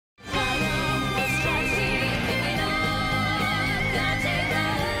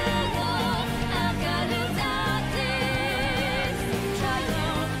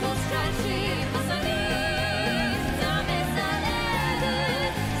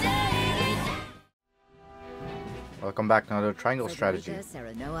Welcome back to another triangle strategy.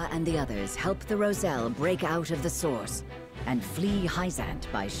 Frederica, Serenoa, and the others help the Roselle break out of the source and flee Hierophant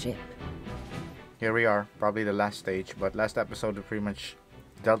by ship. Here we are, probably the last stage, but last episode we pretty much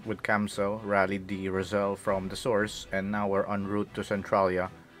dealt with Camso, rallied the Roselle from the source, and now we're en route to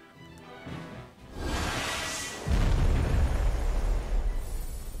Centralia.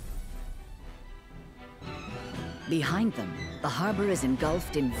 Behind them, the harbor is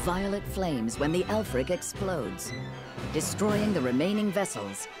engulfed in violet flames when the Elfric explodes, destroying the remaining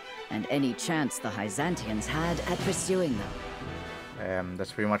vessels and any chance the Hyzantians had at pursuing them.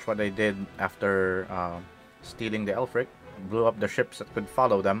 That's pretty much what they did after stealing the Elfric. Blew up the ships that could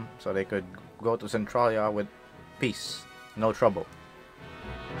follow them so they could go to Centralia with peace, no trouble.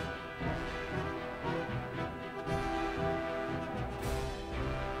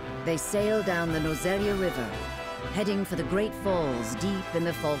 They sail down the Norzelia River, heading for the Great Falls deep in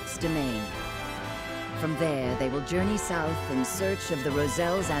the Falk's domain. From there, they will journey south in search of the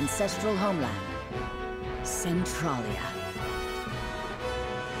Roselle's ancestral homeland, Centralia.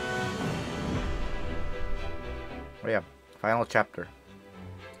 Oh yeah, final chapter.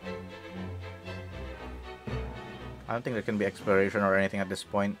 I don't think there can be exploration or anything at this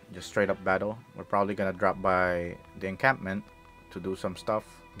point, just straight up battle. We're probably gonna drop by the encampment to do some stuff,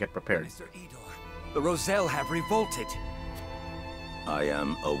 get prepared. Mr. Idore, the Roselle have revolted. I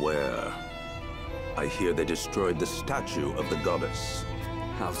am aware. I hear they destroyed the statue of the goddess.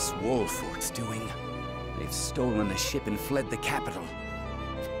 How's Wolffort's doing? They've stolen a ship and fled the capital.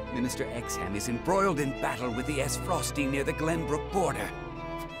 Minister Exham is embroiled in battle with the S. Frosty near the Glenbrook border.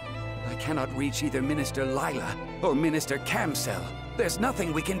 I cannot reach either Minister Lila or Minister Camsell. There's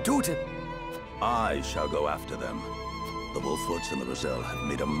nothing we can do to... I shall go after them. The Wolfforts and the Roselle have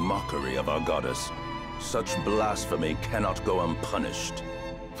made a mockery of our goddess. Such blasphemy cannot go unpunished.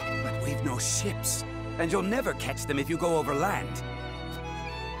 But we've no ships, and you'll never catch them if you go over land.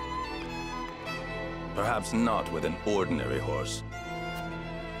 Perhaps not with an ordinary horse.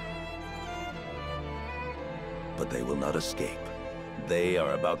 But they will not escape. They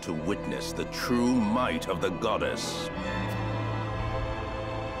are about to witness the true might of the goddess.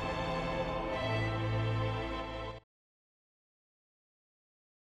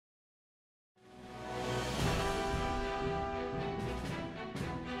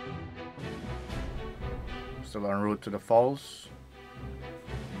 Still en route to the falls.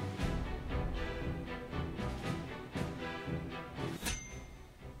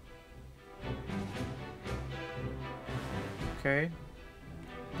 Okay.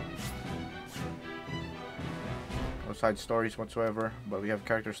 No side stories whatsoever, but we have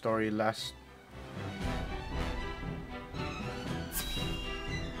character story last.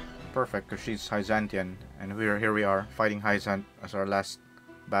 Perfect, because she's Hyzantian, and here we are fighting Hierophant as our last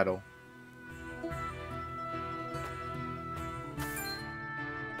battle.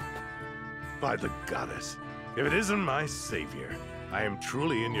 By the goddess, if it isn't my savior, I am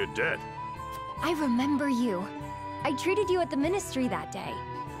truly in your debt. I remember you. I treated you at the ministry that day.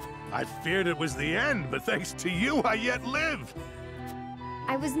 I feared it was the end, but thanks to you, I yet live.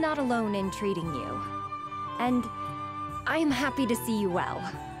 I was not alone in treating you. And I am happy to see you well.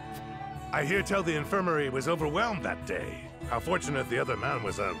 I hear tell the infirmary was overwhelmed that day. How fortunate the other man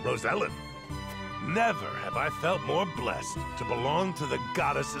was a Rosellan. Never have I felt more blessed to belong to the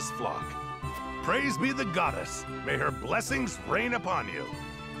goddess's flock. Praise be the goddess. May her blessings rain upon you.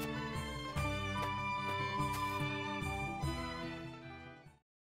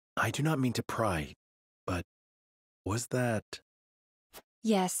 I do not mean to pry, but was that...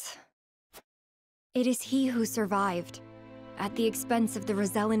 Yes. It is he who survived, at the expense of the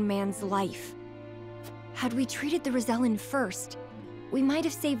Rosellan man's life. Had we treated the Rosellan first, we might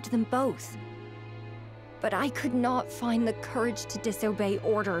have saved them both. But I could not find the courage to disobey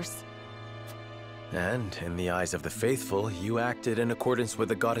orders. And, in the eyes of the faithful, you acted in accordance with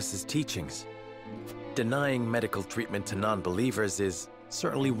the goddess's teachings. Denying medical treatment to non-believers is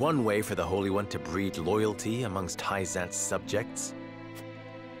certainly one way for the Holy One to breed loyalty amongst Hyzant's subjects.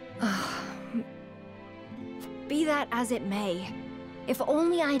 Be that as it may, if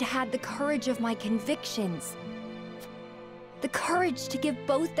only I'd had the courage of my convictions. The courage to give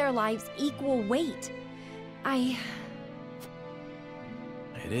both their lives equal weight.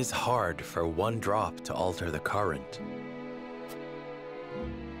 It is hard for one drop to alter the current.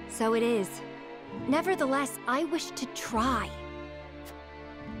 So it is. Nevertheless, I wish to try.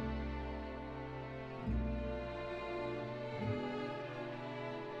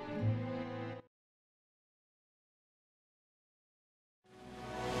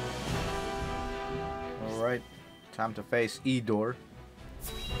 Alright, time to face Idore.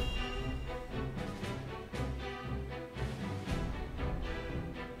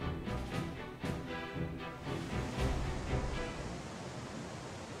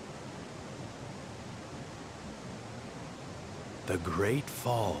 The Great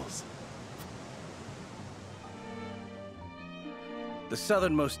Falls. The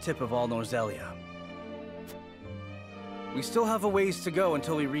southernmost tip of all Norzelia. We still have a ways to go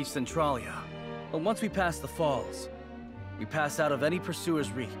until we reach Centralia. But once we pass the falls, we pass out of any pursuer's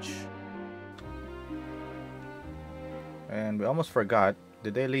reach. And we almost forgot.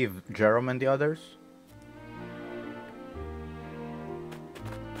 Did they leave Jerome and the others?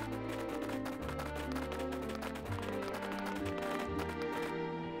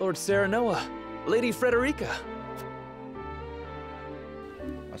 Lord Serenoa, Lady Frederica.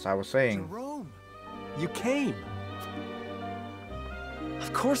 As I was saying. Jerome, you came.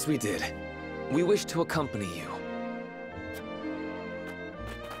 Of course we did. We wish to accompany you.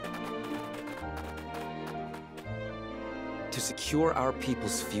 To secure our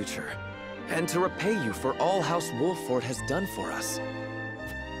people's future, and to repay you for all House Wolffort has done for us.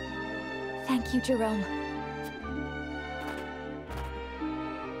 Thank you, Jerome.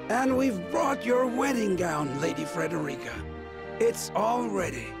 And we've brought your wedding gown, Lady Frederica. It's all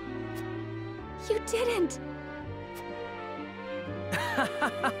ready. You didn't!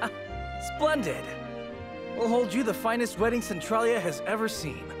 Splendid! We'll hold you the finest wedding Centralia has ever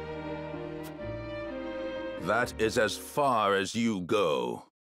seen. That is as far as you go.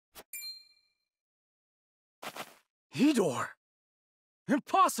 Idore!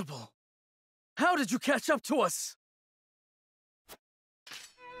 Impossible! How did you catch up to us?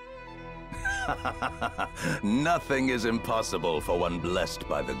 Nothing is impossible for one blessed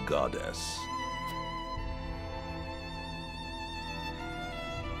by the goddess.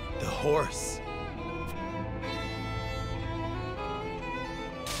 The horse.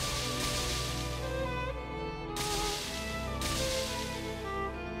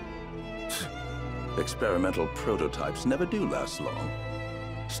 Experimental prototypes never do last long.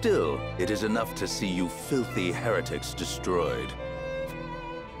 Still, it is enough to see you filthy heretics destroyed.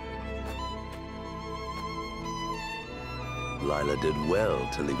 Lila did well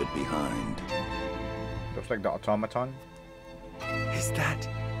to leave it behind. Looks like the automaton. Is that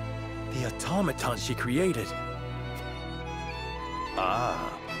the automaton she created?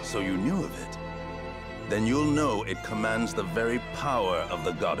 Ah, so you knew of it. Then you'll know it commands the very power of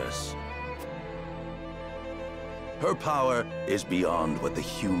the goddess. Her power is beyond what the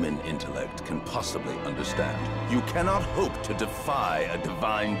human intellect can possibly understand. You cannot hope to defy a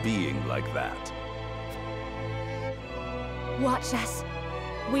divine being like that. Watch us.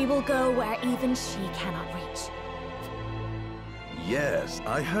 We will go where even she cannot reach. Yes,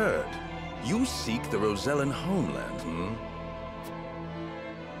 I heard. You seek the Rosellan homeland, hmm?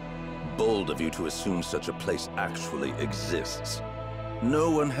 Bold of you to assume such a place actually exists. No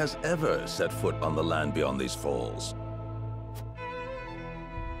one has ever set foot on the land beyond these falls.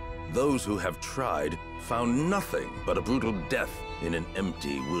 Those who have tried found nothing but a brutal death in an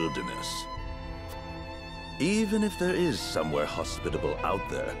empty wilderness. Even if there is somewhere hospitable out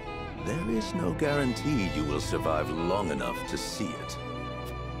there, there is no guarantee you will survive long enough to see it.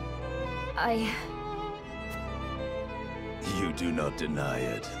 You do not deny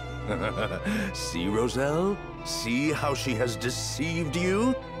it. See, Roselle? See how she has deceived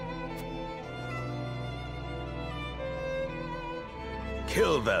you?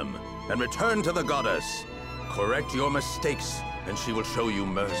 Kill them, and return to the goddess. Correct your mistakes, and she will show you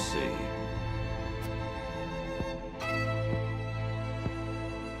mercy.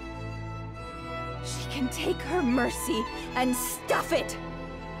 She can take her mercy and stuff it!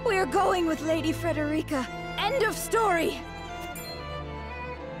 We're going with Lady Frederica. End of story!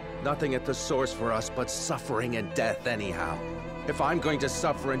 Nothing at the source for us but suffering and death anyhow. If I'm going to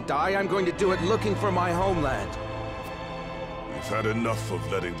suffer and die, I'm going to do it looking for my homeland. We've had enough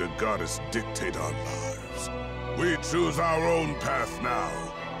of letting the goddess dictate our lives. We choose our own path now.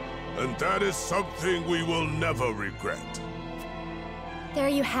 And that is something we will never regret. There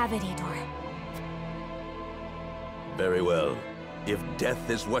you have it, Idore. Very well. If death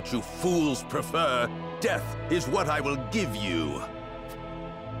is what you fools prefer, death is what I will give you.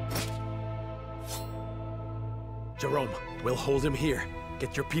 Jerome, we'll hold him here.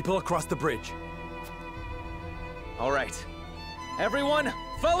 Get your people across the bridge. All right. Everyone,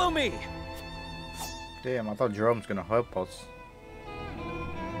 follow me! Damn, I thought Jerome's gonna help us.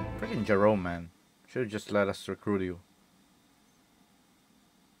 Freaking Jerome, man. Should've just let us recruit you.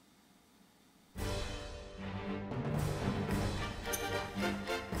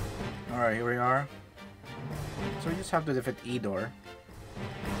 Alright, here we are. So we just have to defeat Idore.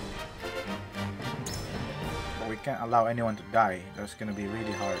 But we can't allow anyone to die. That's gonna be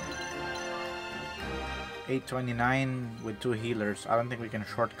really hard. 829 with 2 healers. I don't think we can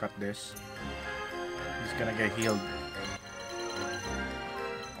shortcut this. He's gonna get healed.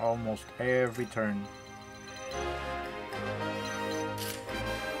 almost every turn.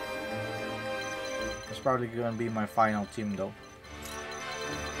 It's probably gonna be my final team though.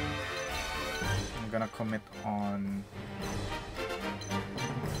 I'm gonna commit on...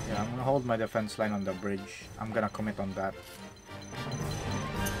 Yeah, I'm gonna hold my defense line on the bridge. I'm gonna commit on that.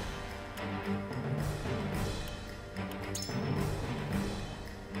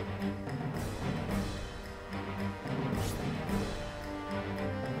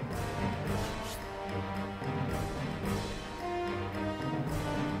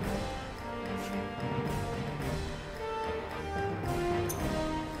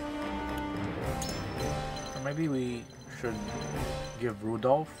 Maybe we should give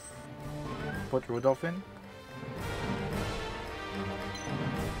Rudolph, put Rudolph in.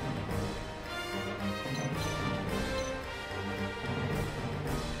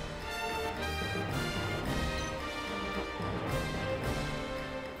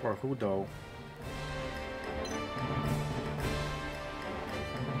 For who though?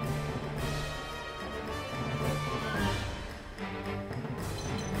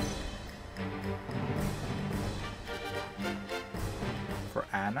 For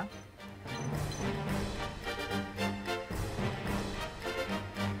Anna?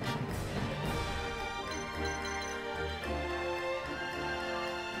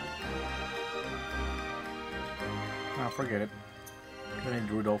 Ah, forget it. I need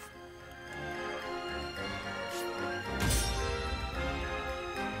Rudolph.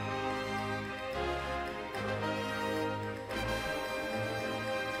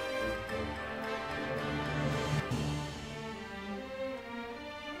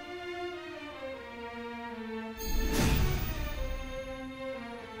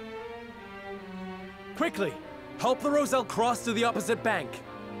 Quickly! Help the Roselle cross to the opposite bank!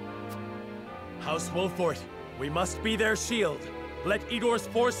 House Wolffort, we must be their shield. Let Idore's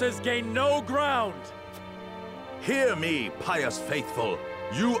forces gain no ground! Hear me, pious faithful.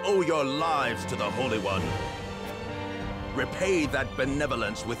 You owe your lives to the Holy One. Repay that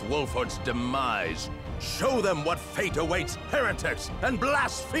benevolence with Wolffort's demise. Show them what fate awaits heretics and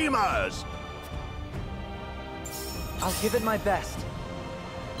blasphemers! I'll give it my best.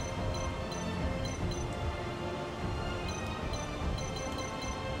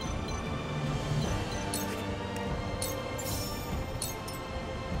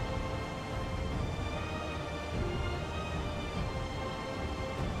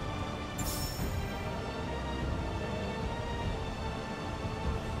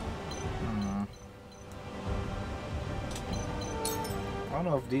 I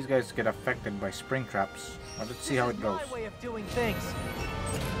don't know if these guys get affected by spring traps, but let's see how it goes. My way of doing things.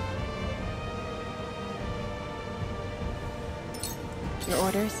 Your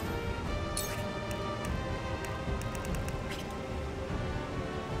orders?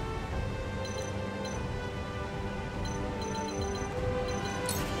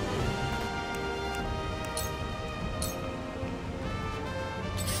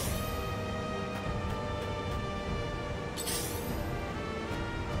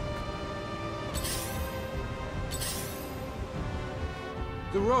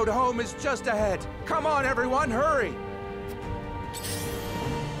 The road home is just ahead. Come on, everyone, hurry!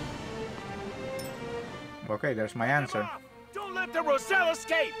 Okay, there's my answer. Don't let the Roselle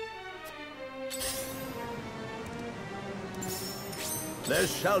escape! There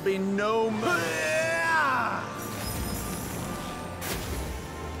shall be no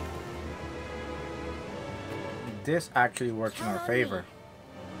This actually works in our favor.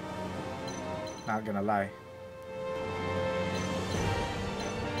 Not gonna lie.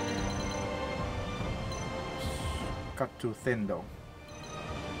 Cut too thin though.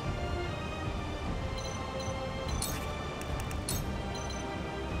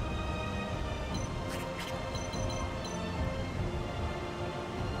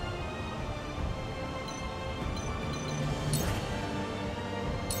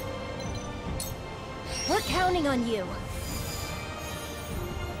 We're counting on you.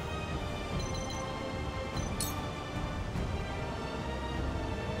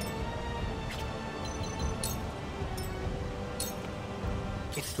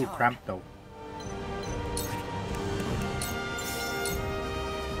 It's too cramped though.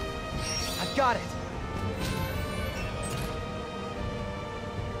 I've got it.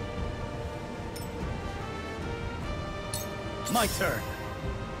 My turn.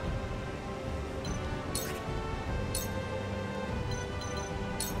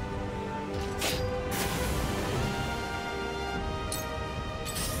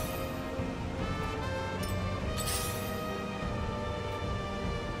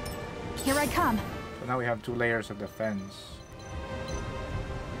 Here I come. So now we have 2 layers of defense.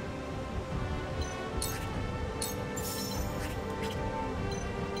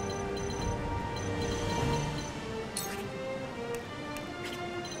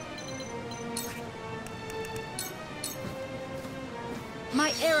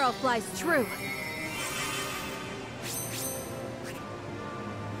 arrow flies true.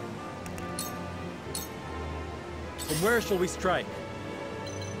 From where shall we strike?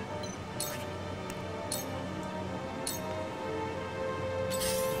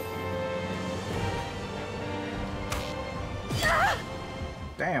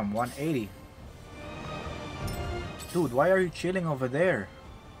 Damn, 180. Dude, why are you chilling over there?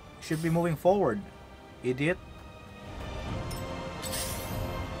 You should be moving forward, idiot.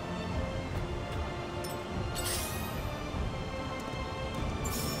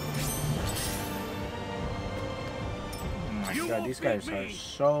 Oh my god, these guys are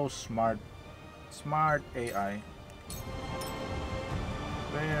so smart. Smart AI.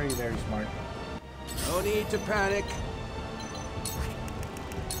 Very, very smart. No need to panic.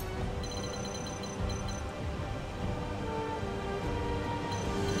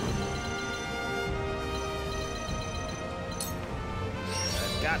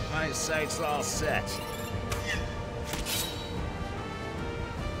 Got my sights all set.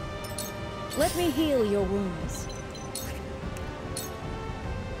 Let me heal your wounds.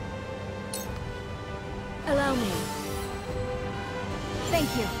 Allow me. Thank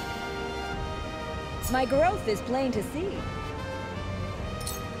you. My growth is plain to see.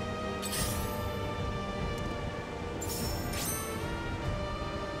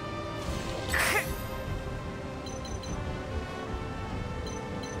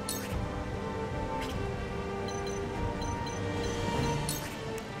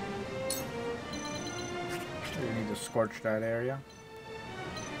 We need to scorch that area.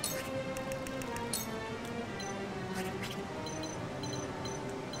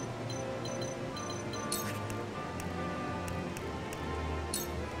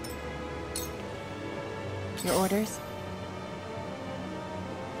 Your orders?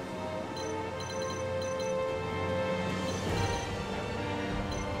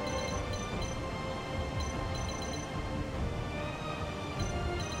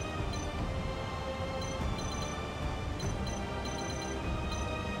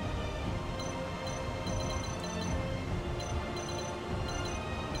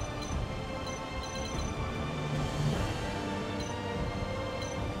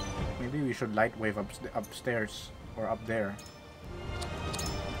 Maybe we should light wave upstairs or up there.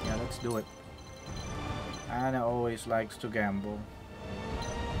 Yeah, let's do it. Anna always likes to gamble.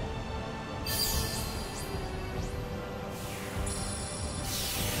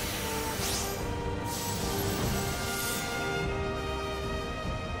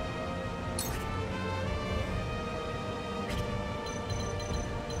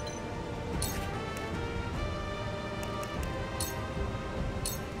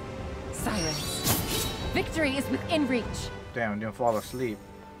 Victory is within reach. Damn, didn't fall asleep.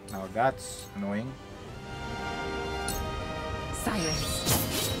 Now that's annoying.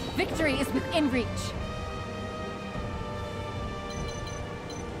 Silence. Victory is within reach.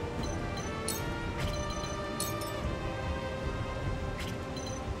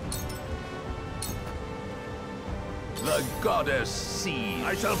 The goddess sees.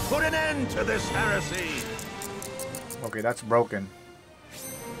 I shall put an end to this heresy. Okay, that's broken.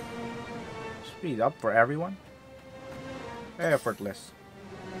 Speed up for everyone. Effortless.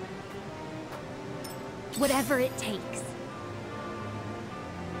 Whatever it takes.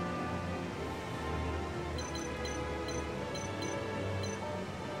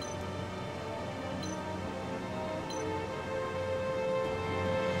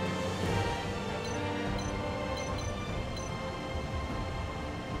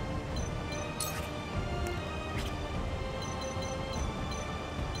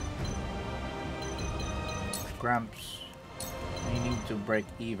 Gramps, we need to break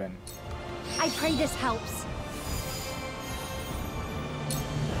even. I pray this helps.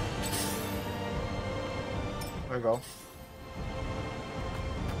 There we go.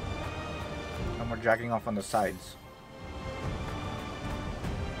 No more jacking off on the sides.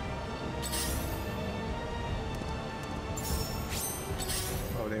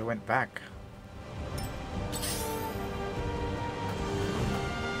 Oh, they went back.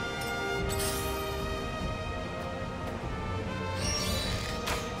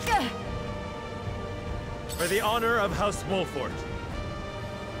 For the honor of House Wolffort.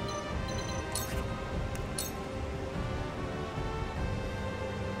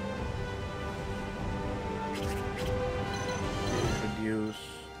 Use.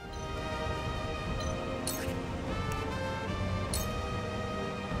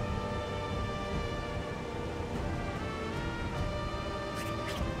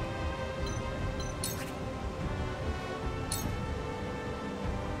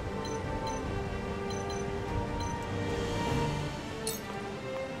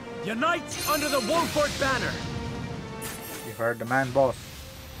 Unite under the Wolffort banner! You heard the man, boss.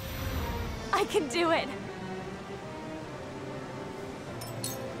 I can do it!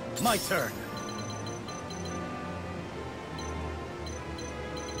 My turn.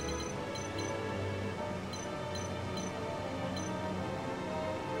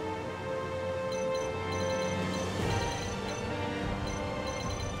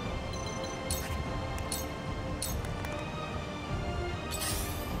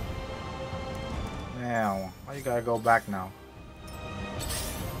 Now, why you gotta go back now?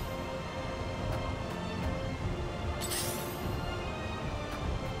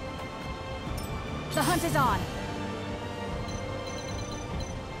 The hunt is on!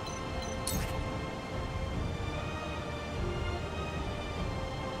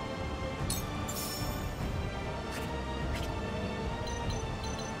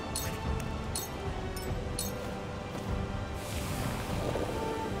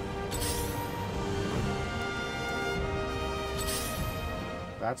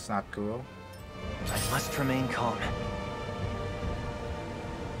 That's not cool. I must remain calm.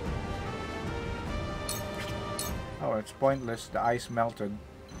 Oh, it's pointless. The ice melted.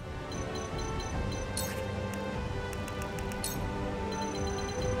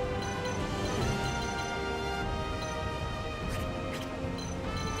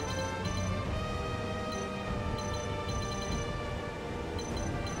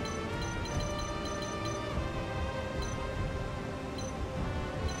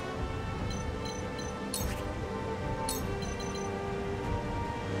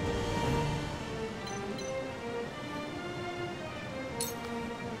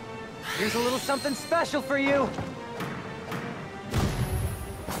 Here's a little something special for you!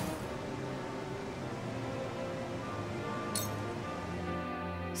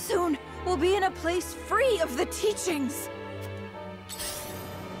 Soon, we'll be in a place free of the teachings!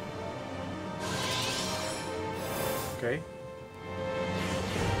 Okay.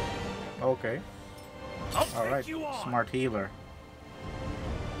 Okay. Alright, smart healer.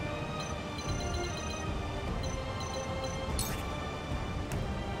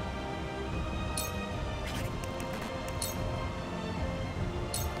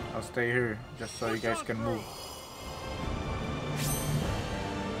 I'll stay here just so you guys can move.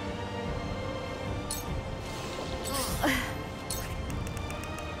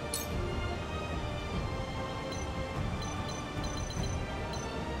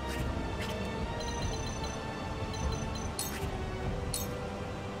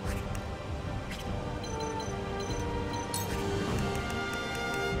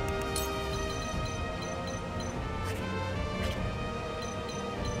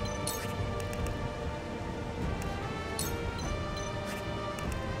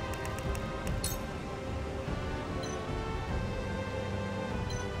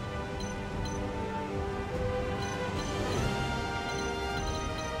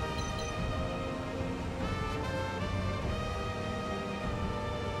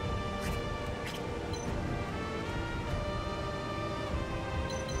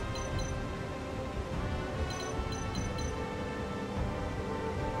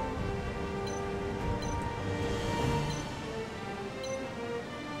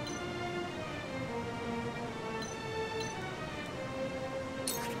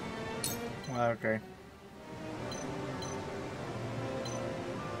 Okay.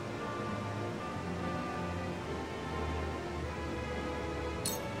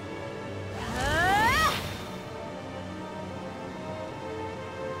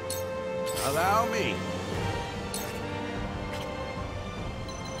 Allow me.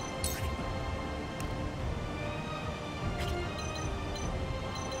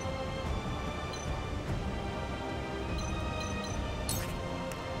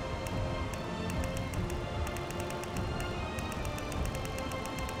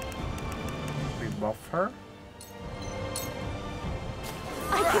 Buff her?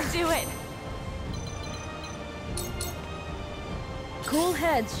 I can do it! Cool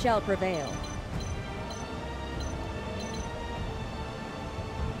heads shall prevail.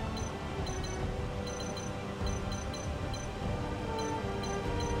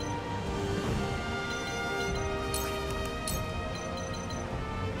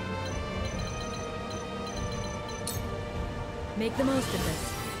 Make the most of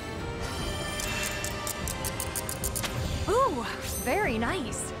this. Ooh, very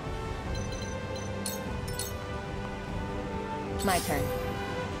nice. My turn.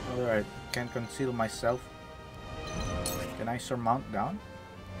 Alright, can't conceal myself. Can I surmount down?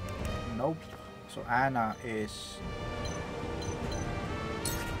 Nope. So Anna is...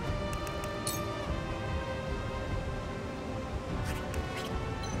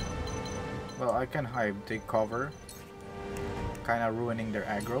 Well, I can hide, take cover. Kinda ruining their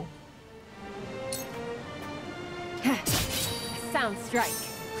aggro. Sound strike.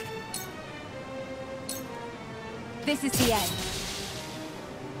 This is the end.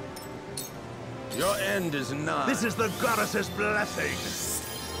 Your end is nigh. This is the goddess's blessing.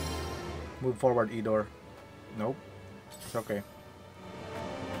 Move forward, Idore. Nope. It's okay.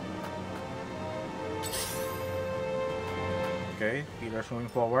 Okay, healer's moving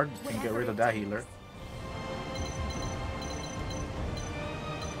forward. Can get rid of that healer.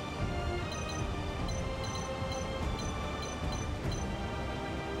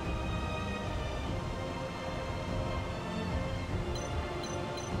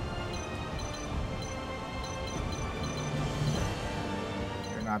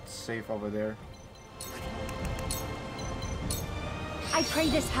 You're not safe over there. I pray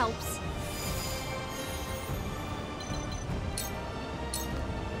this helps.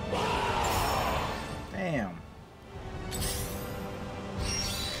 Damn.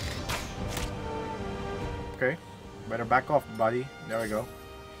 Okay, better back off, buddy. There we go.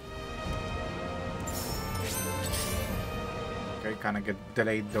 Okay, kind of get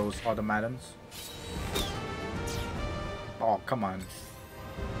delayed those automatons. Oh, come on.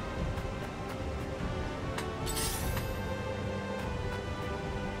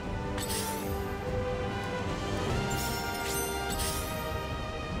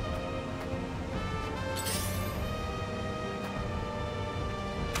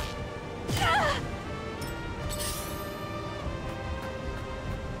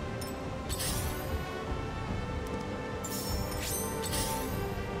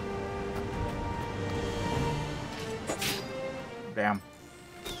 Damn.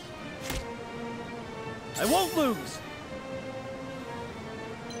 I won't lose!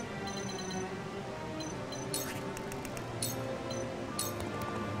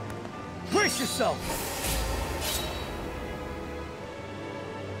 Brace yourself!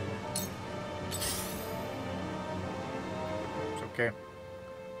 It's okay.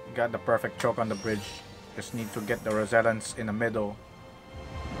 You got the perfect choke on the bridge. Just need to get the Roselans in the middle.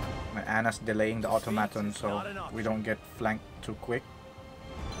 My Anna's delaying the automaton so we don't get flanked too quick.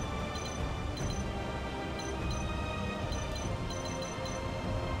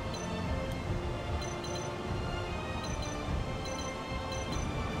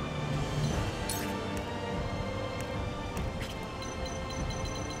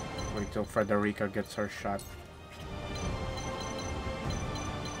 Wait till Frederica gets her shot.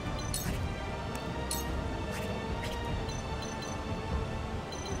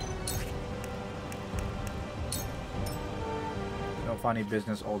 Funny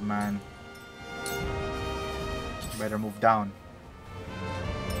business, old man. Better move down.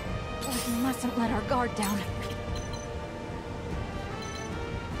 We mustn't let our guard down.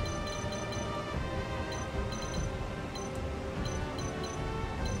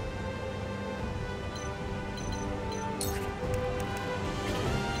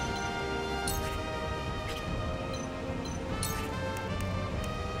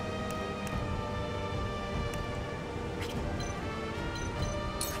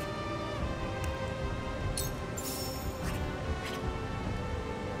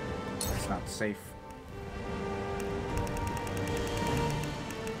 Not safe.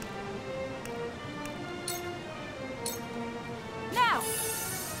 Now.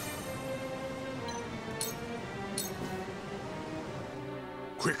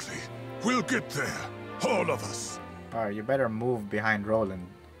 Quickly, we'll get there. All of us. Alright, you better move behind Roland,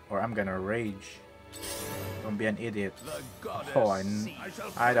 or I'm gonna rage. Don't be an idiot. Oh, I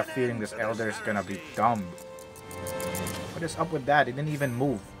had a feeling this elder's gonna be dumb. What is up with that? It didn't even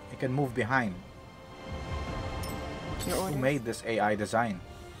move. It can move behind. Who made this AI design?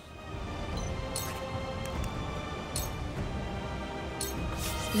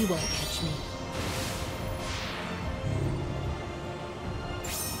 You won't catch me.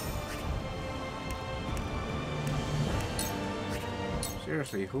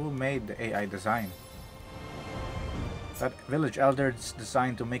 Seriously, who made the AI design? That village elder's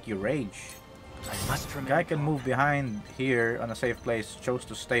designed to make you rage. I must The guy can move behind here on a safe place, chose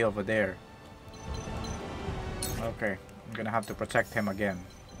to stay over there. Okay, I'm gonna have to protect him again.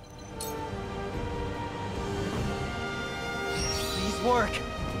 These work.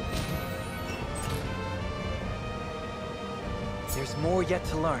 There's more yet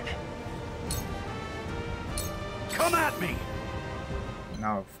to learn. Come at me!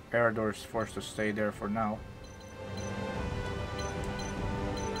 Now, Erador's forced to stay there for now.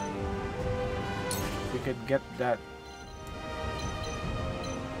 We could get that.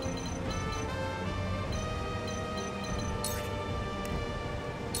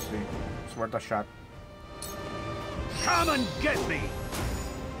 see. It's worth a shot. Come and get me!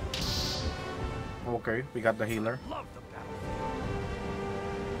 Okay, we got the healer. Love the battle.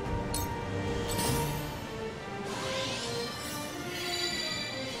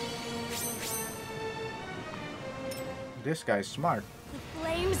 This guy's smart. The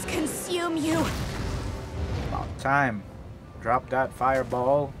flames consume you. About time. Drop that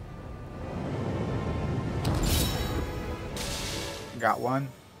fireball. Got one.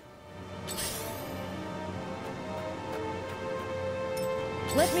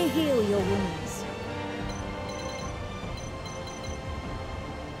 Let me heal your wounds.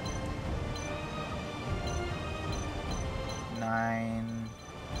 Nine.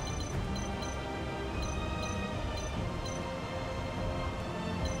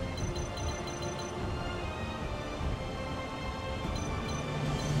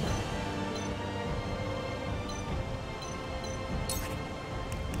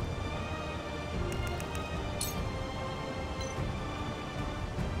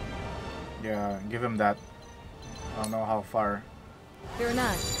 Yeah, give him that. I don't know how far. Fear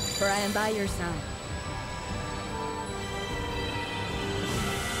not, for I am by your side.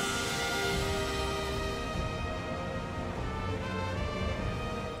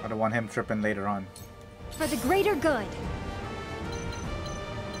 I don't want him tripping later on. For the greater good.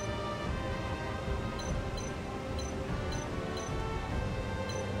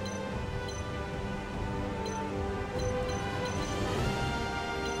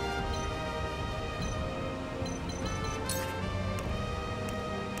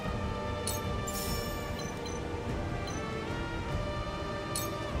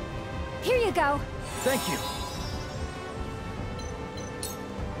 Here you go. Thank you.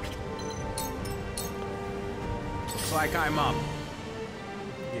 Looks like I'm up.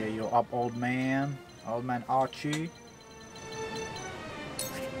 Yeah, you up, old man. Old man Archie.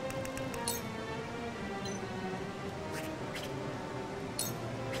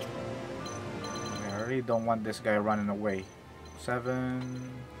 I really don't want this guy running away. 7.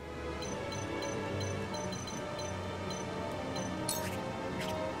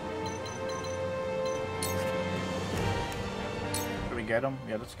 Should we get him?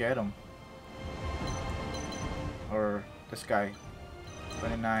 Yeah, let's get him. Or this guy.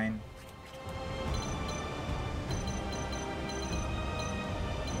 29.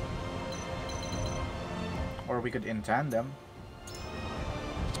 Or we could in tandem.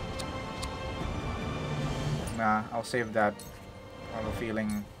 Nah, I'll save that. I have a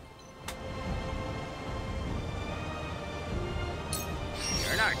feeling.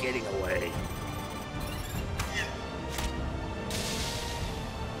 You're not getting away.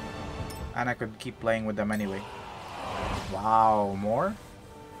 And I could keep playing with them anyway. Wow, more?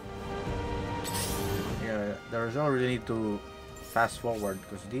 Yeah, the Roselle really need to fast forward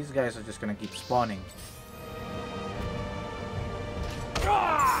because these guys are just gonna keep spawning.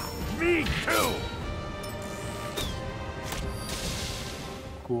 Ah, me too!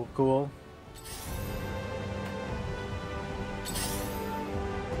 Cool, cool.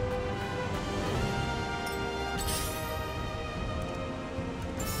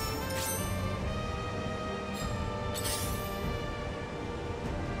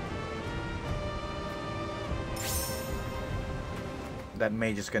 That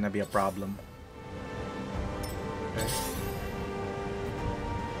mage is gonna be a problem. Okay.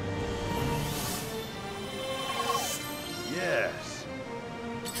 Yes.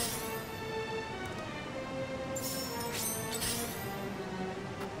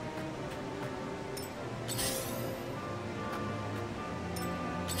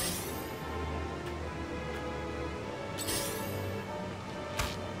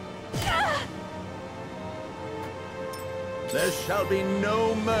 There shall be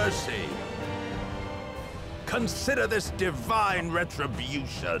no mercy. Consider this divine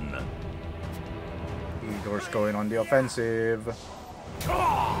retribution. Idore's going on the offensive.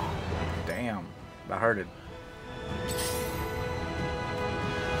 Damn, that hurted.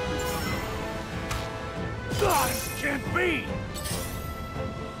 This can't be!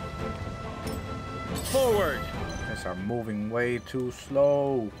 Forward! Guys are moving way too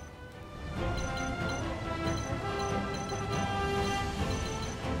slow.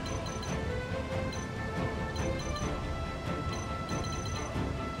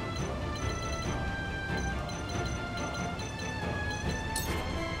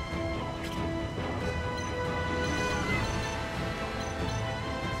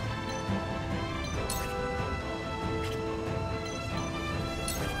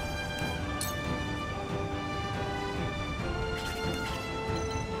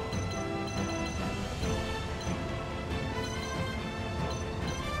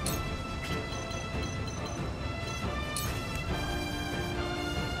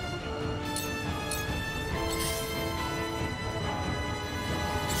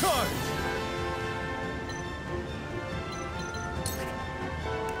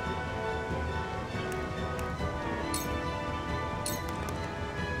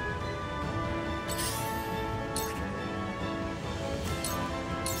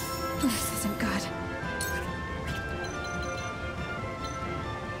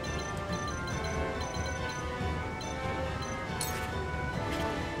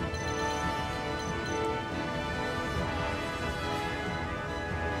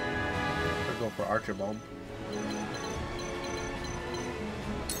 Archibald.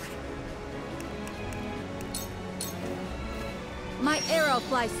 My arrow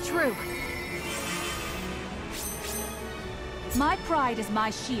flies true. My pride is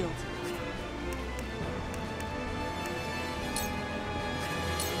my shield.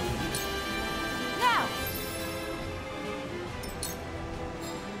 Now!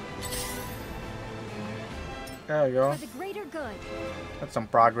 There you go. For the greater good. That's some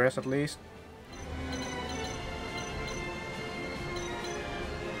progress at least.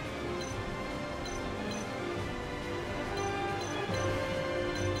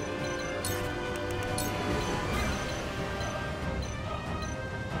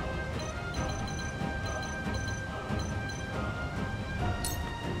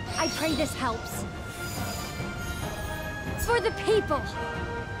 I pray this helps. For the people!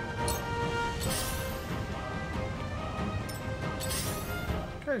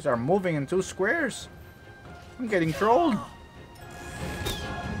 You guys are moving in 2 squares. I'm getting trolled.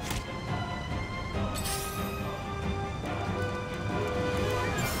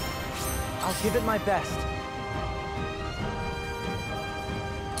 I'll give it my best.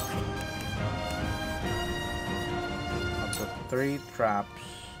 Up to 3 traps.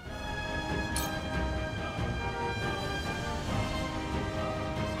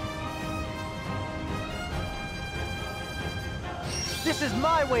 This is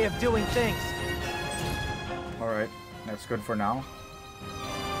my way of doing things. Alright, that's good for now.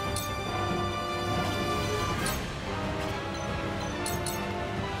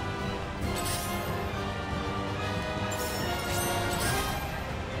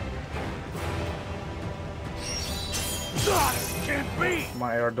 Can't be!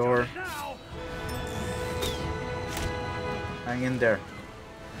 My air door. Hang in there.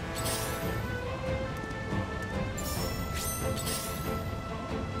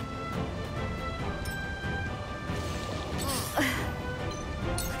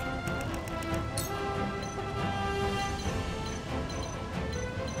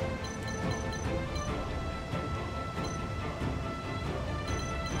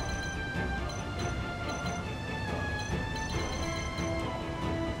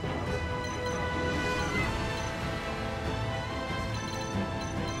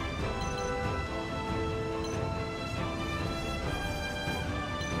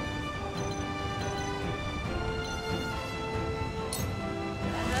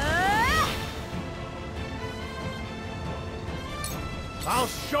 I'll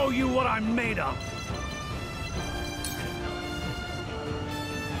show you what I'm made of!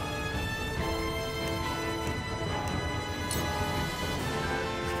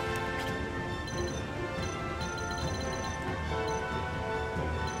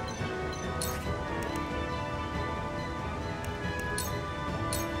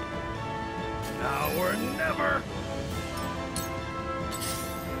 Now or never!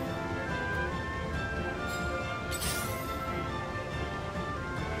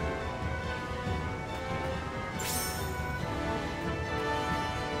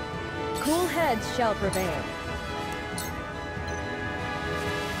 Cool heads shall prevail.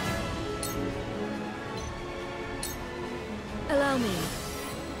 Allow me.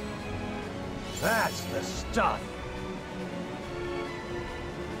 That's the stuff!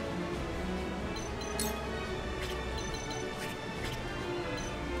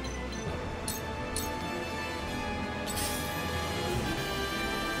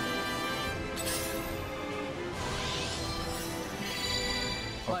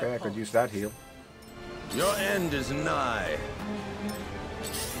 Okay, I could use that heal. Your end is nigh.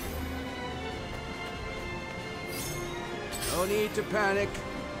 No need to panic.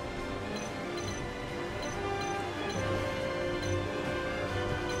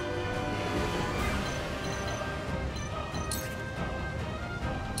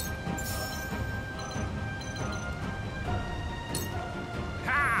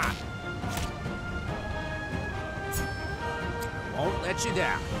 Ha! Won't let you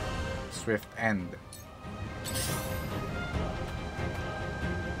down. Swift end.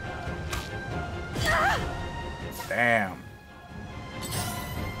 Damn.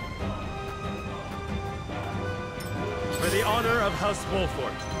 For the honor of House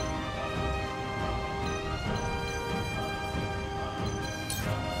Wolffort.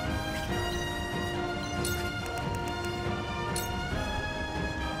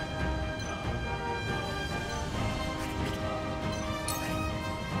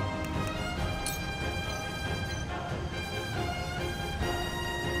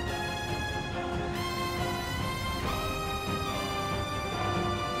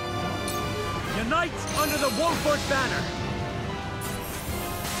 Unite under the Wolffort banner!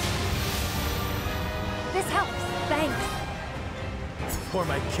 Thanks. For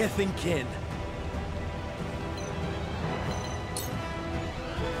my kith and kin.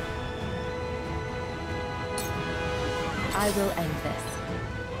 I will end this.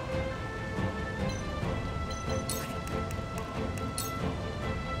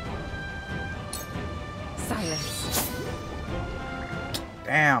 Silence.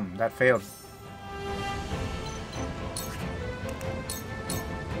 Damn, that failed.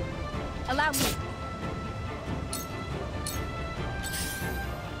 Allow me.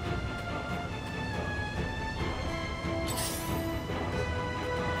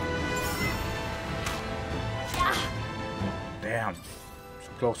 Damn, it's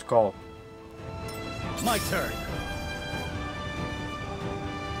a close call. My turn.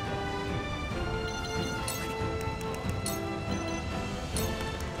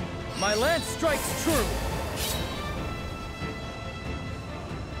 My lance strikes true.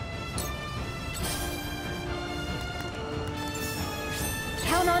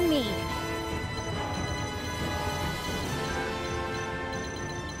 Count on me.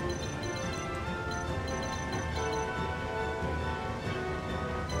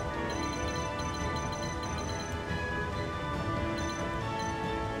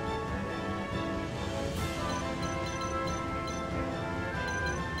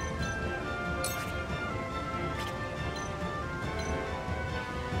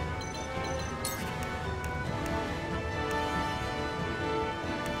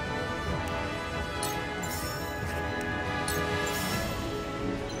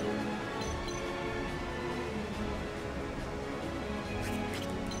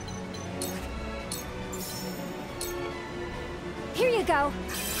 Here you go.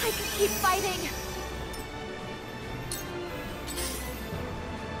 I can keep fighting.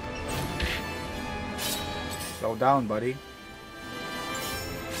 Slow down, buddy.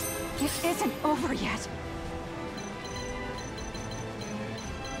 It isn't over yet.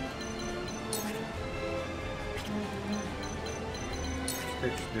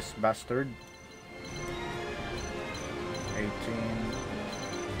 Stitch this bastard. 18.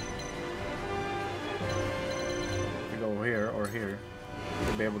 If we go here or here,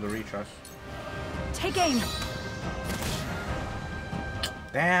 he'll be able to reach us. Take aim.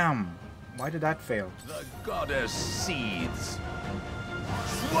 Damn! Why did that fail? The goddess seethes.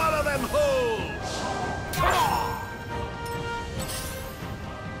 Swallow them whole!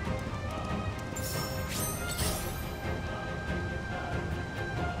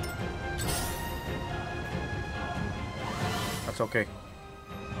 That's okay.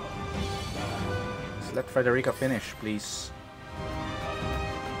 Let's let Frederica finish, please.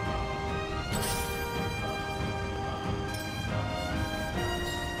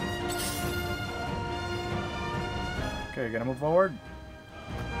 Okay, gonna move forward.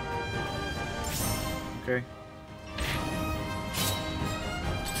 Okay.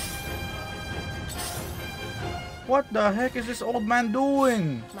 What the heck is this old man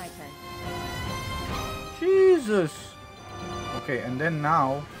doing? My turn. Jesus! Okay, and then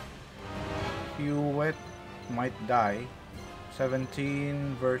now Hewitt might die.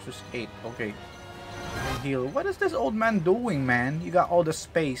 17 versus 8. Okay. And heal. What is this old man doing, man? You got all the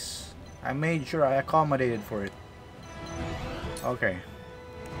space. I made sure I accommodated for it. Okay.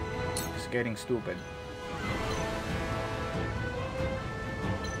 It's getting stupid.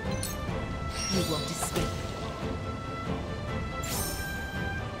 You won't escape.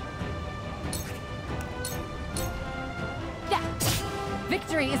 Yeah.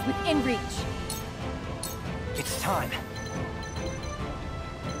 Victory is within reach. It's time.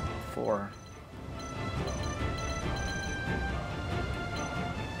 4.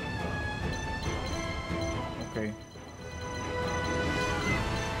 Okay.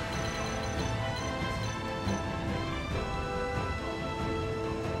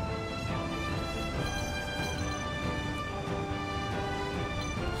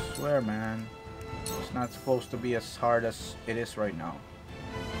 Swear, man, it's not supposed to be as hard as it is right now.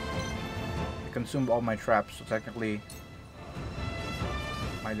 I consumed all my traps, so technically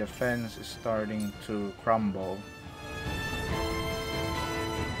my defense is starting to crumble.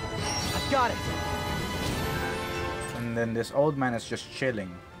 I've got it. And then this old man is just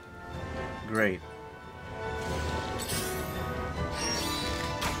chilling. Great.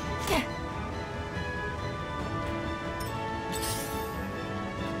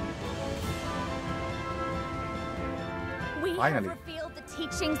 We Finally. have revealed the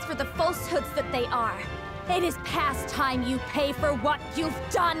teachings for the falsehoods that they are. It is past time you pay for what you've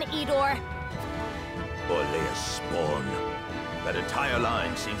done, Idore. Orleus spawn. That entire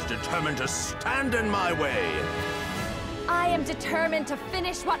line seems determined to stand in my way. I am determined to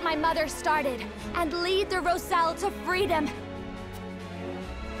finish what my mother started and lead the Roselle to freedom.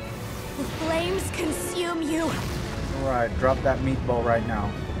 The flames consume you. Alright, drop that meatball right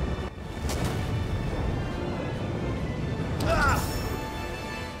now.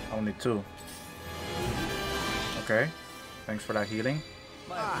 Only 2. Okay. Thanks for that healing.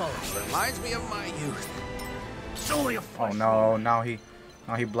 Reminds me of my youth. It's only a Oh no, now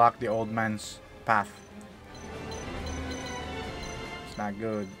he blocked the old man's path. It's not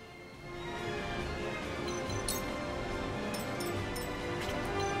good.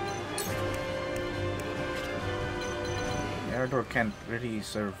 Idore can't really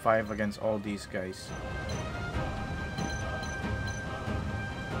survive against all these guys.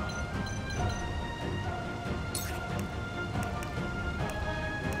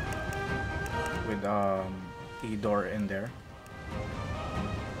 With Idore in there.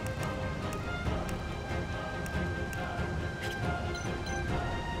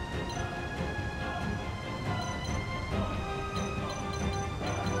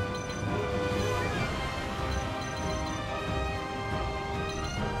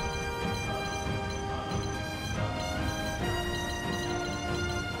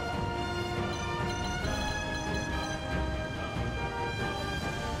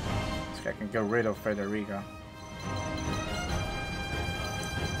 I can get rid of Frederica.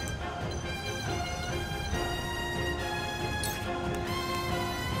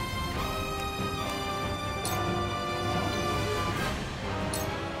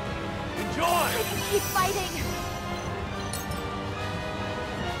 Enjoy! I can keep fighting!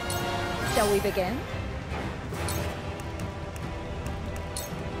 Shall we begin?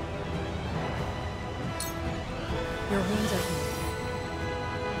 Your wounds are healed.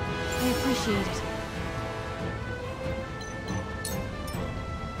 I appreciate it.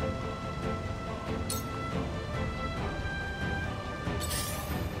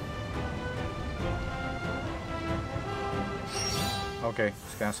 Okay,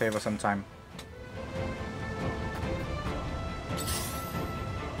 it's gonna save us some time.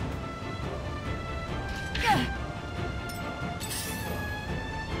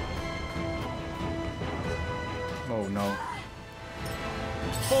 Oh no.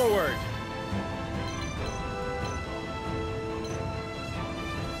 Forward!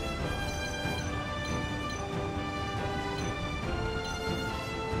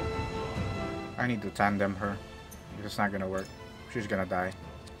 I need to tandem her. It's not gonna work. She's gonna die.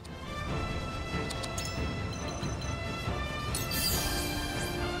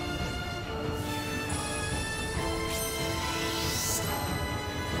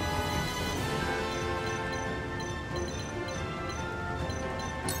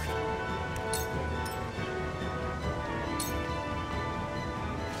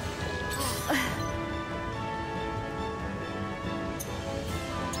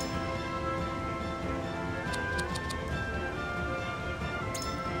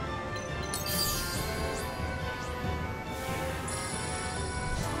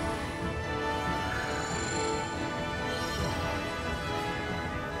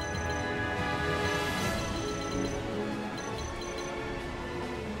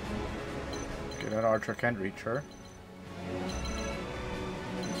 That archer can't reach her.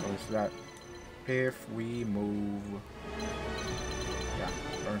 So is that if we move, yeah,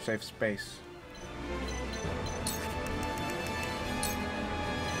 we're in safe space.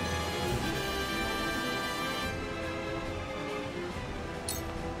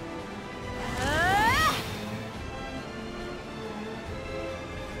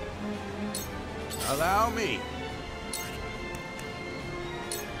 Allow me.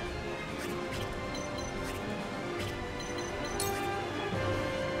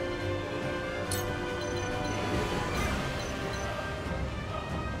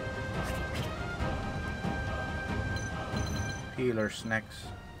 Healers next.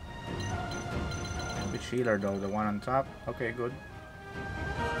 Which healer though? The one on top? Okay, good.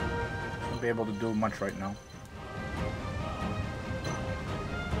 Won't be able to do much right now.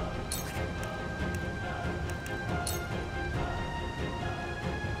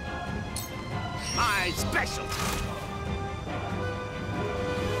 My special!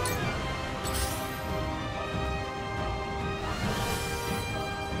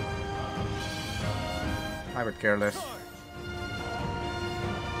 I would care less.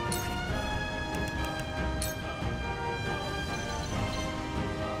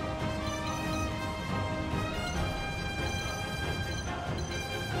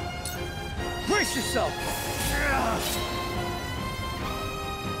 Brace yourself!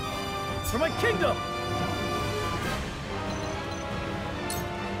 For my kingdom!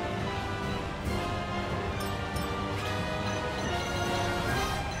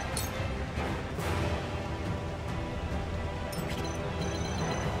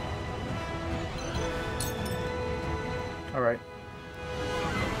 Alright.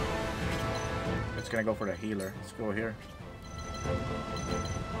 It's gonna go for the healer. Let's go here.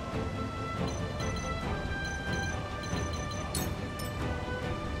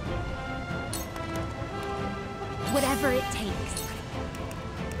 Whatever it takes.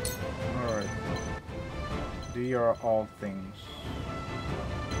 Alright. Do your all things.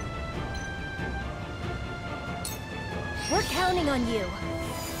 We're counting on you.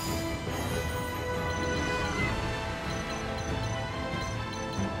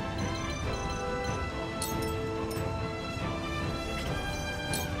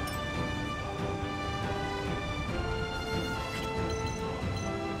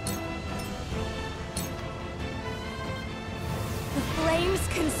 The flames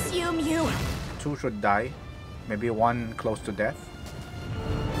consume you. 2 should die. Maybe 1 close to death.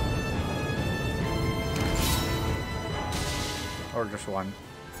 Or just 1.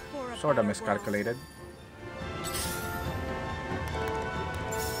 Sort of miscalculated.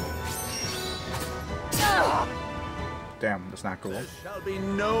 Damn, that's not cool. There shall be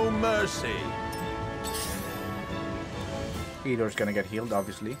no mercy. Idore's gonna get healed,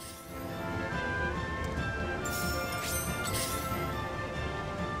 obviously.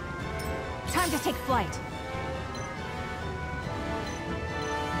 Time to take flight.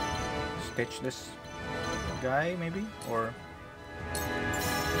 Stitch this guy, maybe? Or...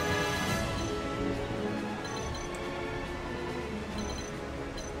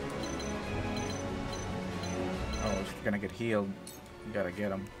 oh, he's gonna get healed. You gotta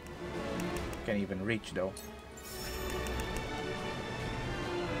get him. Can't even reach, though.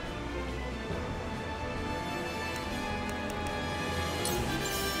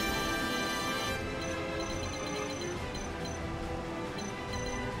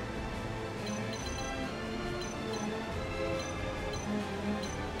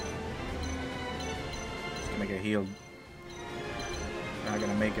 Get healed. Not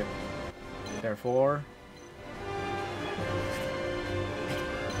gonna make it. Therefore,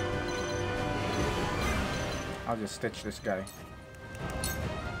 I'll just stitch this guy,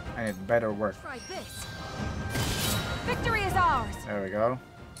 and it better work. Try this. Victory is ours. There we go.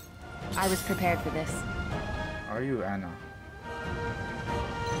 I was prepared for this. Are you, Anna?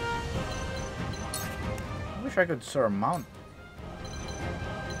 I wish I could surmount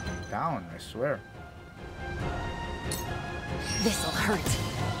down. I swear. This'll hurt.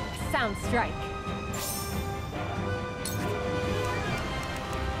 Sound strike.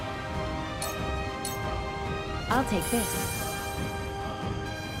 I'll take this.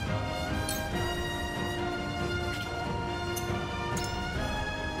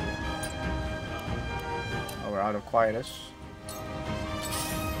 Oh, we're out of quietus.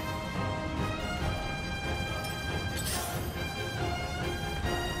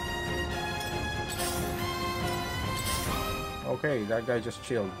 Okay, that guy just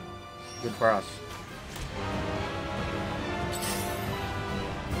chilled. Good for us.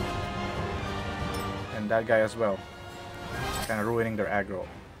 And that guy as well. Kind of ruining their aggro.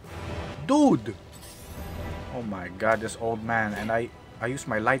 Dude! Oh my god, this old man. And I used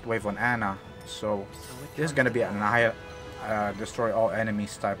my light wave on Anna. So this is gonna be an destroy all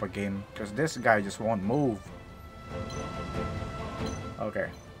enemies type of game. Because this guy just won't move. Okay.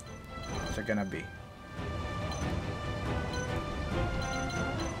 What's it gonna be?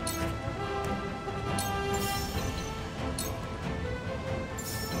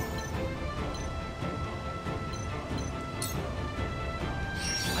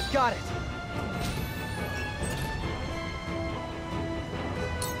 Got it.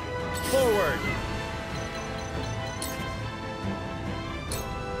 Forward.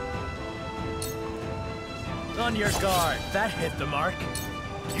 On your guard. That hit the mark.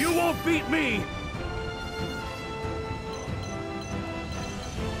 You won't beat me.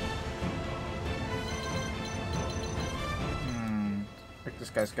 I think this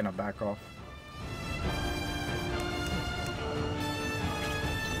guy's gonna back off.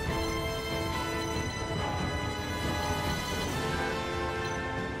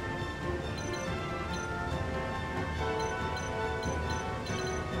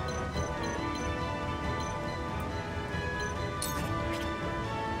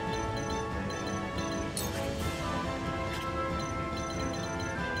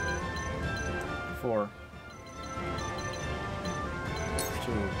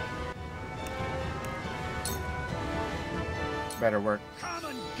 Better work. Come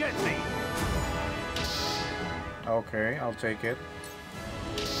and get me. Okay, I'll take it.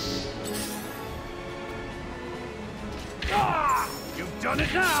 Ah! You've done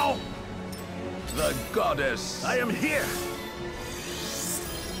it now. The goddess. I am here.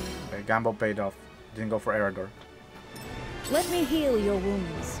 Okay, gamble paid off. Didn't go for Erador. Let me heal your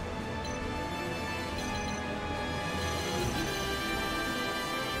wounds.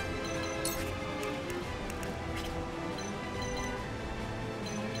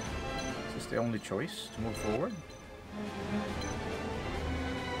 Is this the only choice to move forward?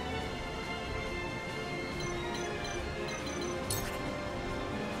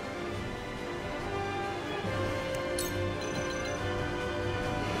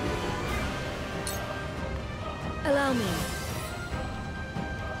 Allow me.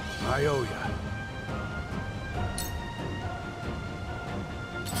 I owe ya.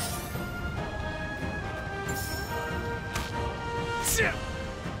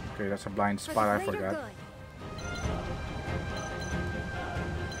 Okay, that's a blind spot, I forgot.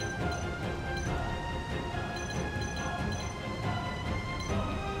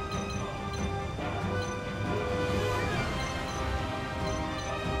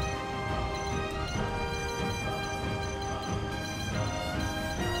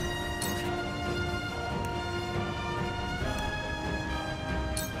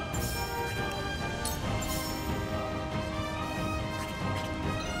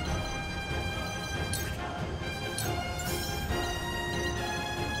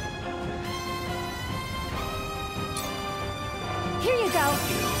 Here you go.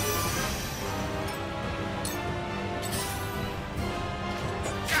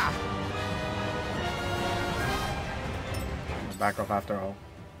 Back off after all.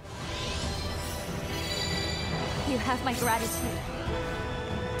 You have my gratitude.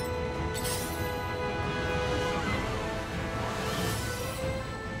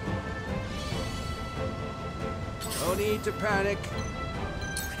 No need to panic.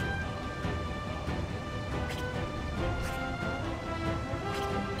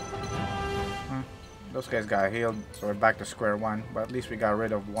 Those guys got healed, so we're back to square one. But at least we got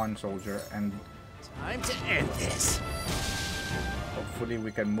rid of one soldier, and time to end this. Hopefully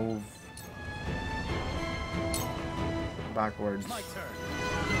we can move backwards. My turn.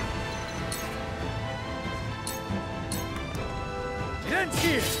 It ends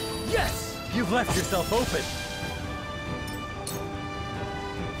here. Yes, you've left yourself open.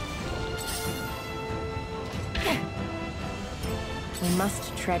 We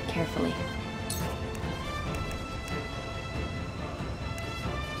must tread carefully.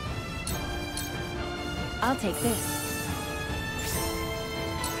 I'll take this.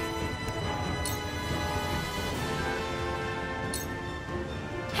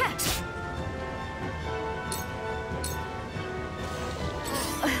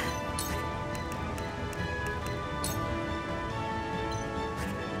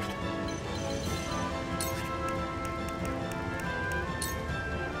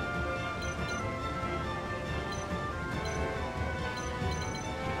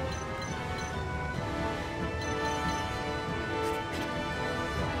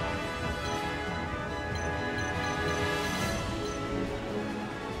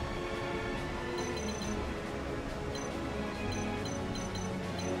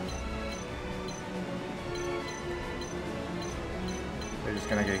 They're just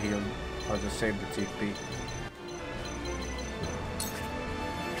gonna get healed. I'll just save the TP.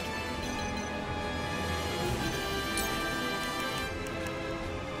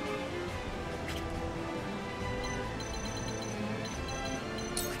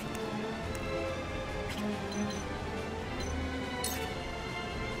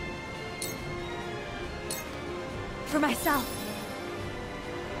 For myself.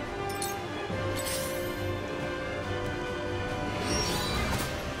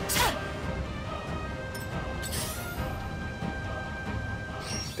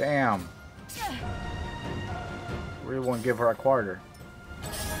 Damn. Really won't give her a quarter.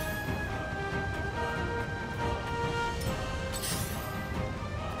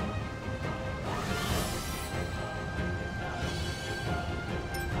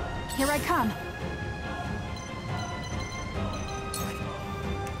 Here I come.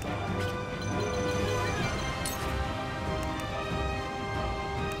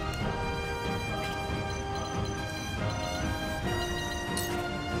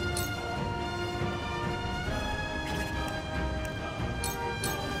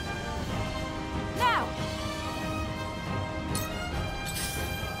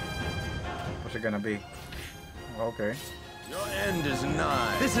 What's it gonna be? Okay. Your end is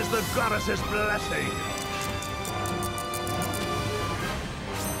nigh. This is the goddess's blessing.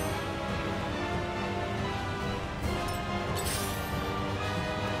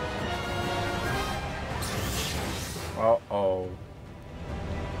 Uh-oh.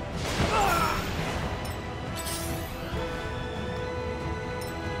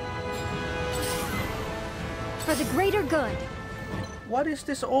 For the greater good. What is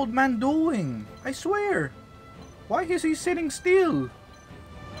this old man doing? I swear. Why is he sitting still?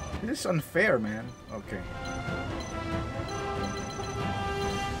 This is unfair, man. Okay.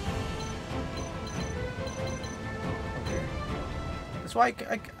 Okay. That's why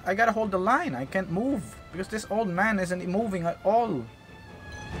I gotta hold the line. I can't move because this old man isn't moving at all.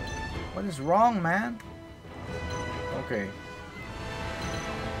 What is wrong, man? Okay.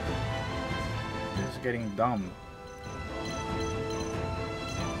 This is getting dumb.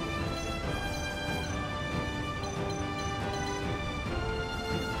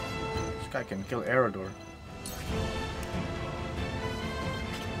 This guy can kill Idore.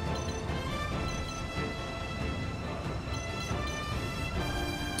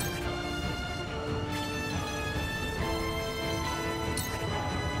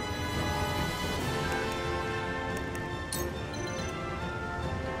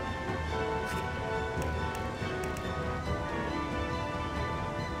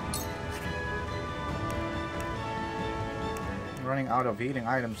 Running out of healing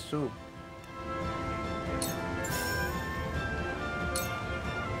items too.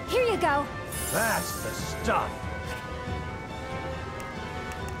 Here you go. That's the stuff.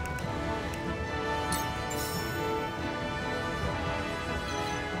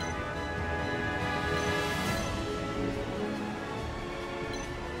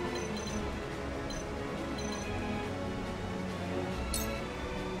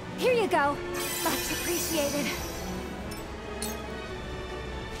 Here you go. Much appreciated.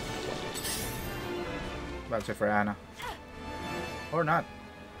 That's it for Anna. Or not.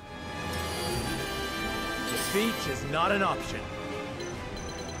 Defeat is not an option.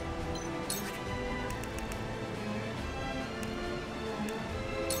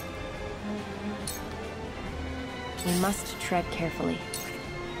 We must tread carefully.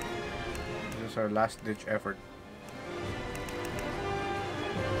 This is our last-ditch effort.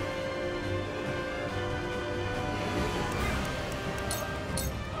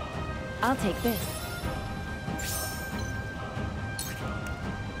 I'll take this.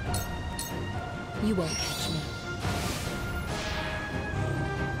 You won't catch me.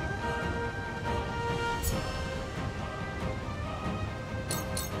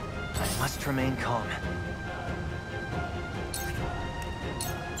 I must remain calm.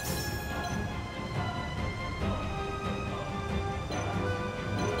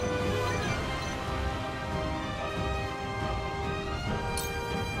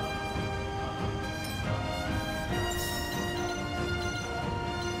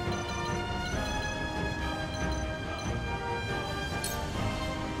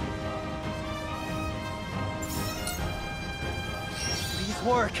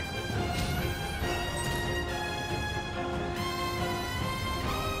 Work.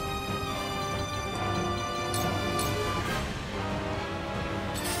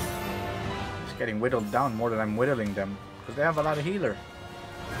 It's getting whittled down more than I'm whittling them because they have a lot of healer.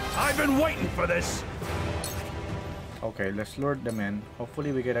 I've been waiting for this. Okay, let's lure them in.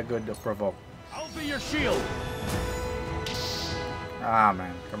 Hopefully we get a good provoke. I'll be your shield. Ah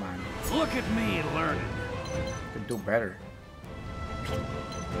man, come on. Look at me learning. Could do better.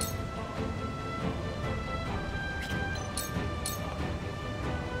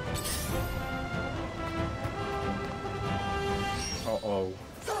 Uh-oh.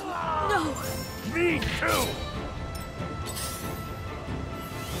 No! Me too!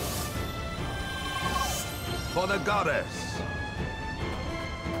 For the goddess!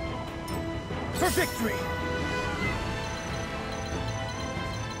 For victory!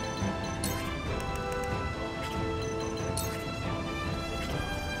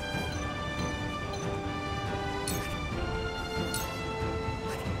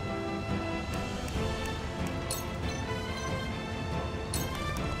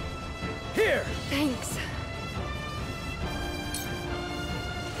 Here! Thanks.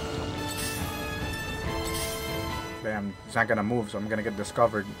 Damn, he's not gonna move, so I'm gonna get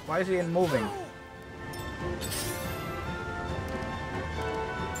discovered. Why is he in moving?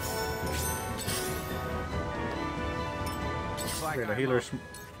 Okay, the healer's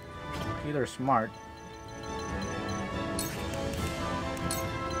smart.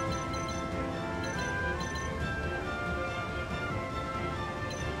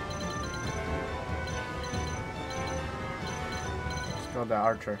 Let's go the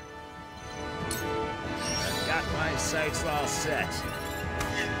archer. I've got my sights all set.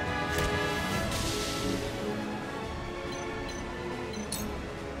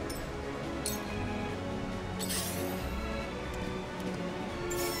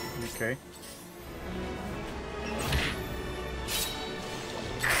 Okay.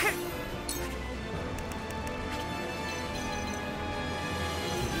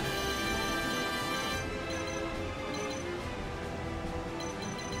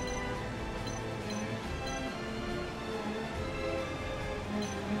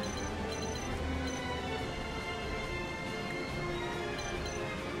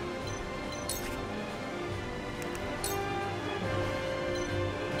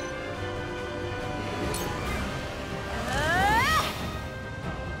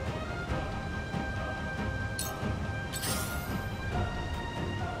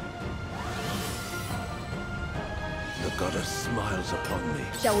 honor smiles upon me.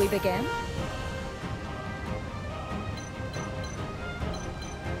 Shall we begin?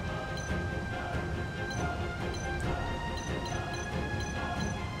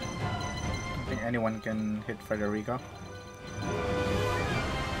 I think anyone can hit Frederica.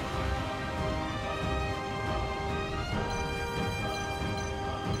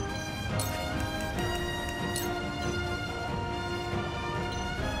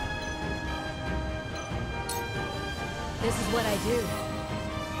 This is what I do.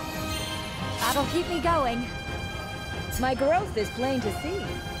 That'll keep me going. My growth is plain to see.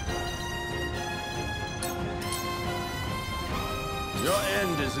 Your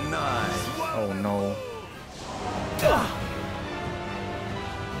end is nigh. Oh no.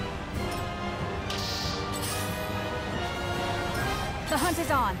 The hunt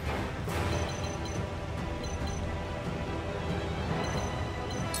is on.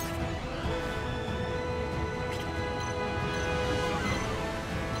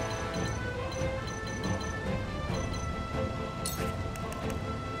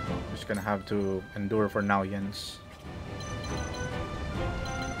 Just gonna have to endure for now, Jens.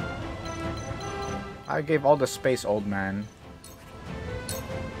 I gave all the space, old man.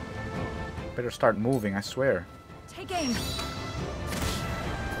 Better start moving, I swear. Take aim.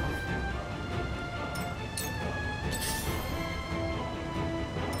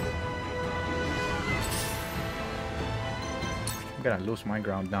 I'm gonna lose my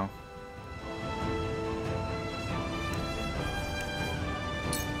ground now.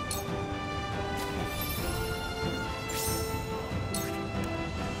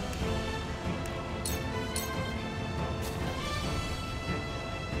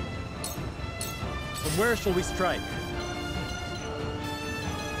 From where shall we strike?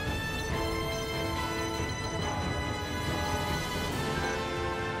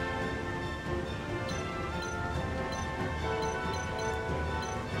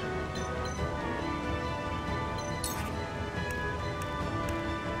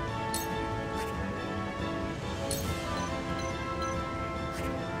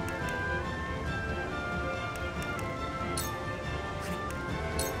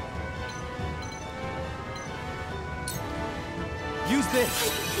 Use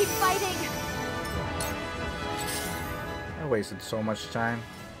this! Keep fighting! I wasted so much time.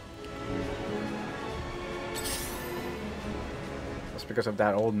 That's because of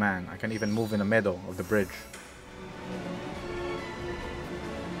that old man. I can't even move in the middle of the bridge.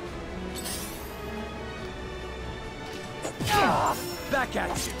 Back at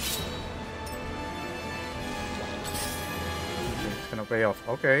you! It's gonna pay off.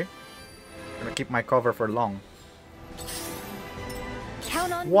 Okay. Gonna keep my cover for long.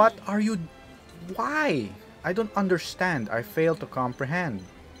 Count on What are you... Why? I don't understand. I fail to comprehend.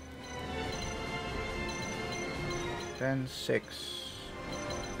 10, 6,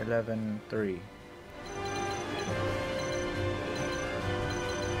 11, 3.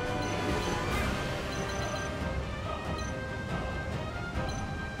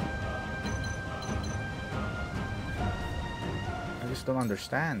 I just don't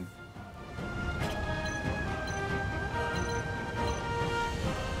understand.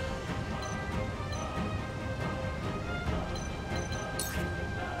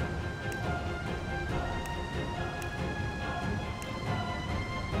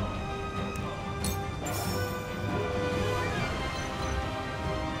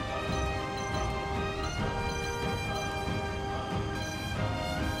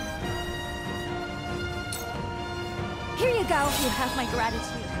 Here you go. You have my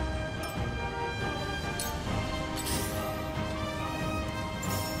gratitude.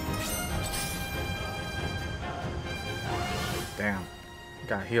 Damn.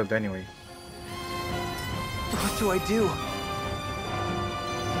 Got healed anyway. What do I do?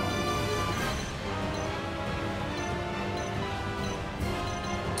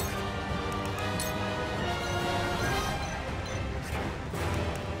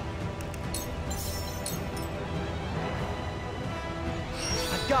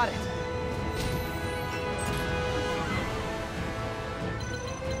 Got it!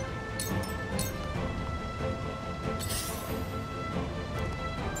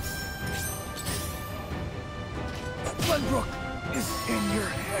 Glenbrook is in your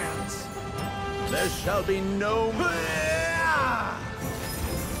hands. There shall be no...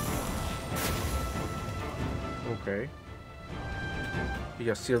 Okay. You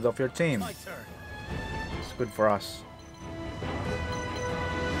just sealed off your team. It's good for us.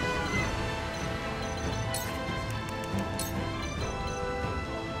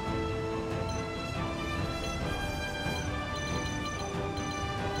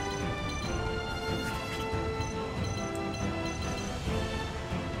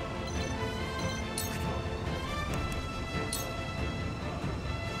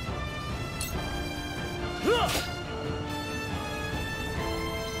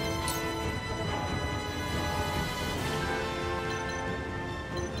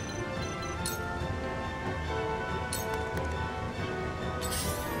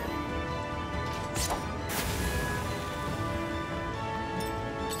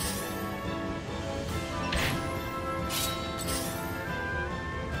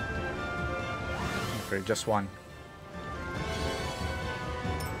 Okay, just one.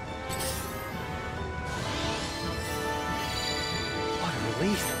 What a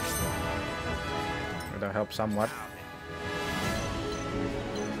relief. That'll help somewhat.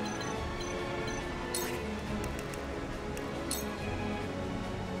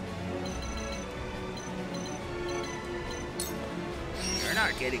 You're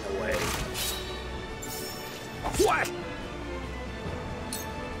not getting away. What?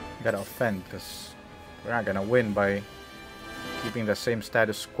 Gotta offend, because we're not gonna win by keeping the same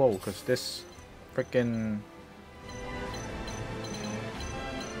status quo, because this freaking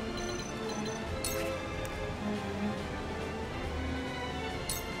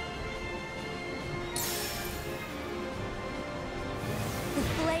The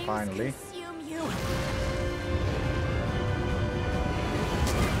flames finally. consume you.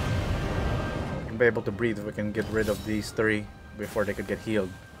 We'll be able to breathe if we can get rid of these three before they could get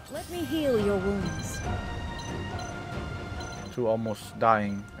healed. Let me heal your wounds. Two almost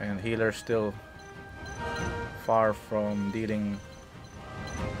dying, and healer still far from dealing.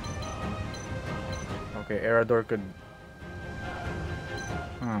 Okay, Idore could.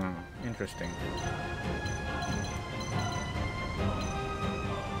 Interesting.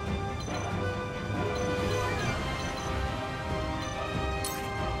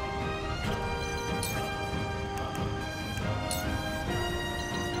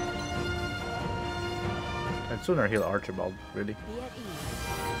 I'd sooner heal Archibald, really.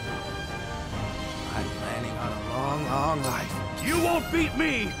 I'm planning on a long, long life. You won't beat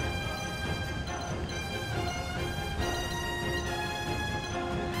me!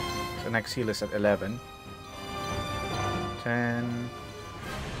 So next heal is at 11. 10.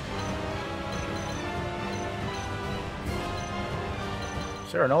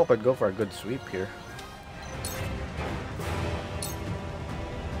 Serenoa could go for a good sweep here.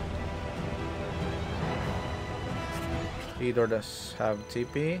 Idore does have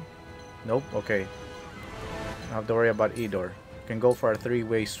TP. Nope, okay. Don't have to worry about Idore. Can go for a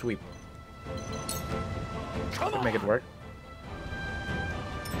three-way sweep. Could make it work.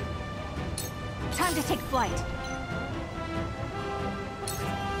 Time to take flight.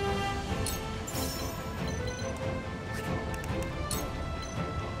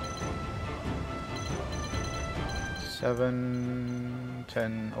 Seven,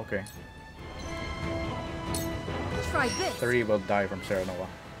 10, okay. Try this. 3 will die from Serenoa.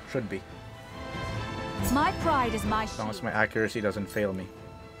 Should be. My pride is my As long as my accuracy doesn't fail me.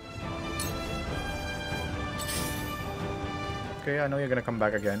 Okay, I know you're gonna come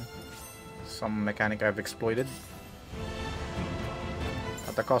back again. Some mechanic I've exploited.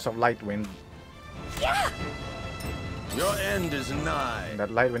 At the cost of light wind. Yeah! Your end is nigh. And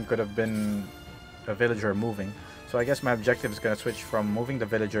that light wind could have been a villager moving. So I guess my objective is gonna switch from moving the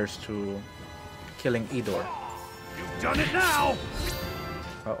villagers to killing Idore. You've done it now!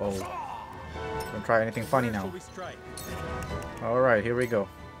 Uh-oh. Don't try anything funny now. Alright, here we go.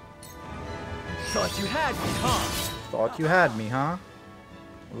 Thought you had me, huh? Thought you had me, huh?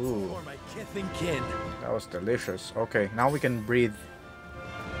 Ooh. For my kith and kin. That was delicious. Okay, now we can breathe.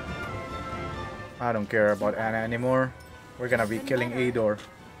 I don't care about Anna anymore. We're gonna be killing Idore.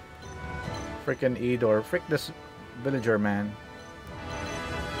 Freaking Idore. Frick this villager, man.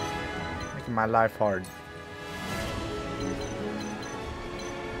 Making my life hard.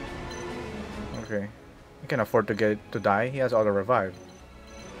 Okay. He can afford to die. He has auto revive.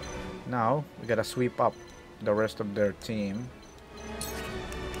 Now, we gotta sweep up the rest of their team.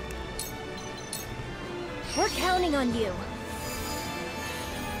 We're counting on you.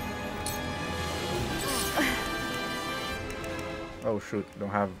 Oh shoot, don't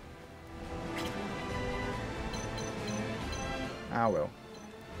have... Ah well.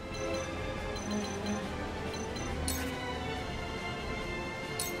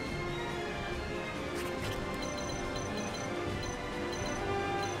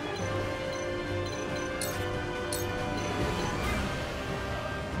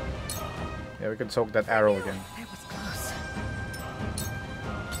 Yeah, we could soak that arrow again. That was close.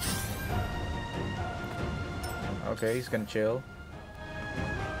 Okay, he's gonna chill.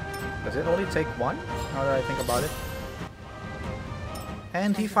 Does it only take one? Now that I think about it.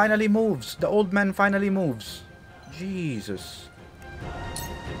 And he finally moves. The old man finally moves. Jesus.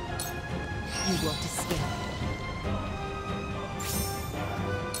 You won't escape.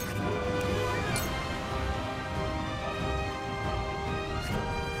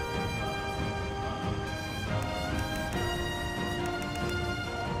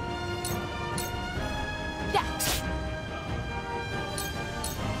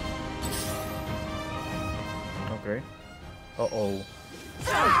 Okay. Uh-oh.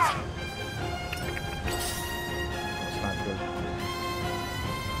 That's not good.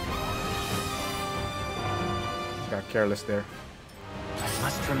 Got careless there. I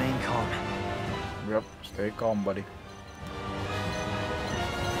must remain calm. Yep, stay calm, buddy.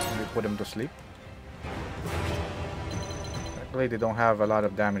 We put him to sleep. Luckily, they don't have a lot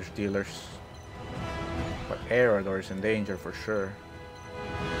of damage dealers. But Highroad is in danger for sure.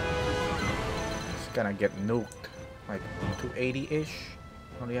 He's gonna get nuked. Like 280-ish.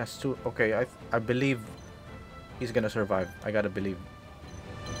 Only has 2. Okay, I believe he's gonna survive. I gotta believe.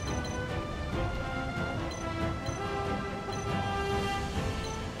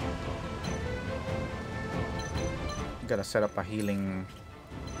 Gotta set up a healing.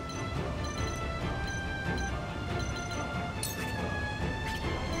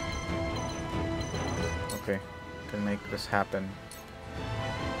 Okay, can make this happen.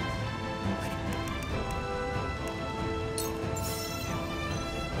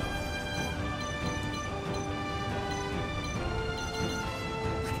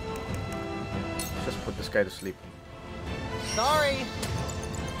 Just put this guy to sleep. Sorry.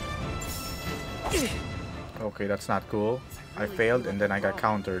 Okay, that's not cool. I failed and then I got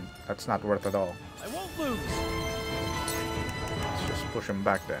countered. That's not worth it all. I won't lose. Let's just push him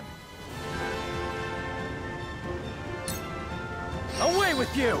back then. Away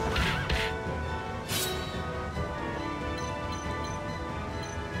with you!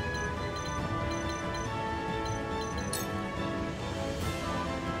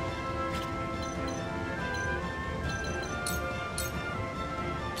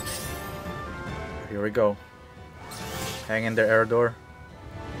 Here we go. Hang in there, Idore.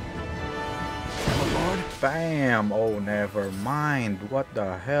 Bam! Oh, never mind. What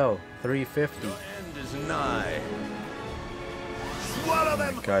the hell? 350. Your end is nigh. Oh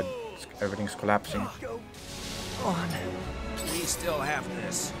my god, everything's collapsing. On. We still have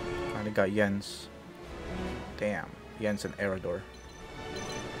this. Finally got Jens. Damn, Jens and Idore.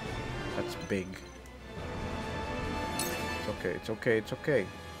 That's big. It's okay, it's okay, it's okay.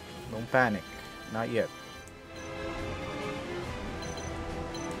 Don't panic. Not yet.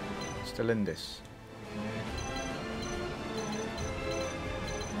 Still in this.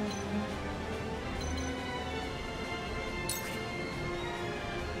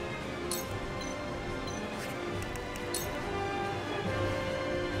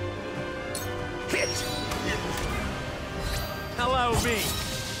 Hit! Hello, me.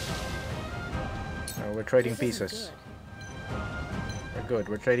 We're trading pieces. We're good.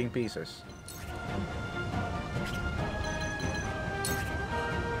 We're trading pieces.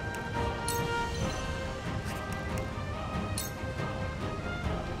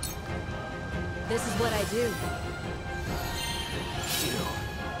 This is what I do.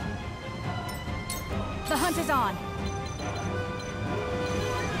 The hunt is on.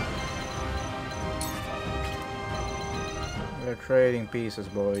 We're trading pieces,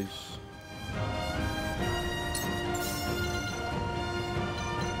 boys.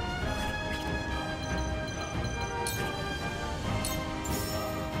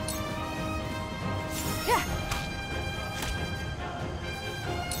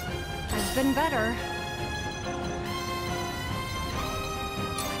 I've been better.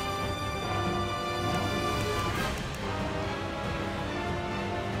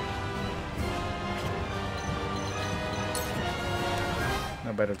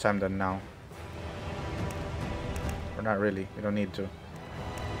 No better time than now. Or not really. We don't need to.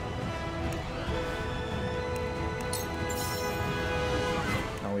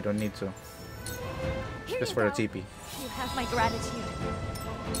 No, we don't need to. Just for the TP. You have my gratitude.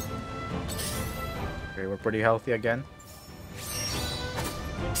 Okay, we're pretty healthy again.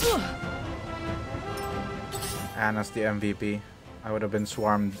 Anna's the MVP. I would have been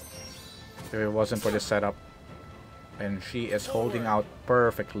swarmed if it wasn't for the setup. And she is holding out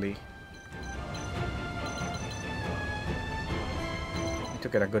perfectly. Need to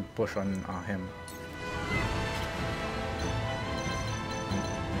get a good push on him.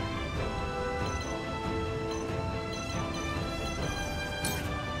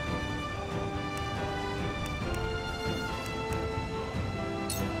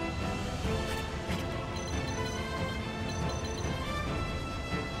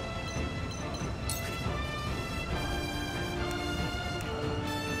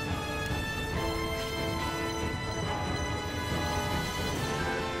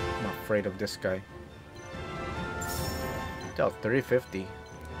 afraid of this guy. Dealt 350. I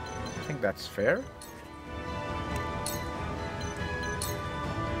think that's fair.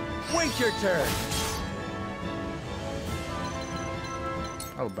 Wait your turn!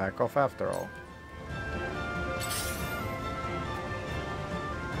 I'll back off after all.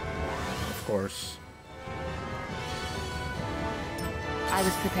 Of course. I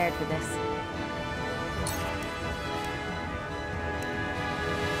was prepared for this.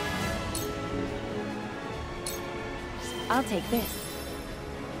 I'll take this.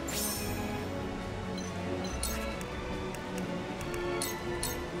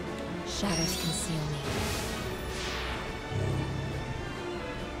 Shadows conceal me.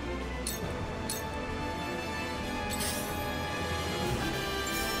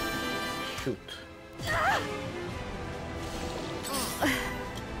 Shoot.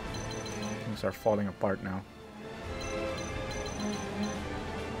 Things are falling apart now.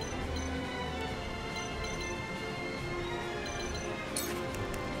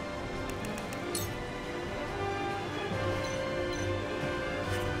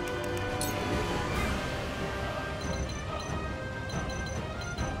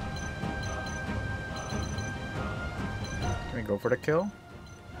 Can we go for the kill?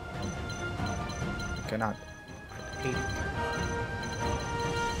 Cannot. 8.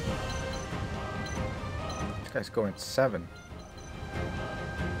 This guy's going at 7.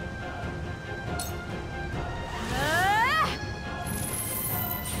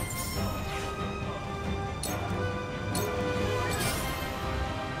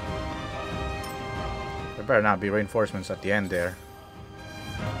 There better not be reinforcements at the end there.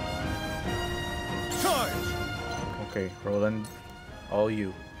 Charge! Okay, Roland, all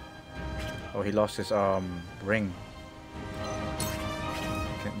you. Oh, he lost his ring.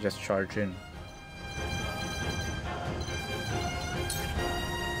 Can't just charge in.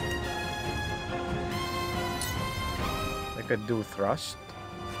 I could do thrust.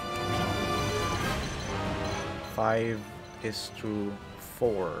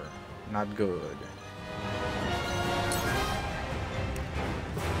 5:4. Not good.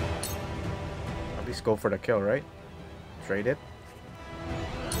 At least go for the kill, right? Trade it.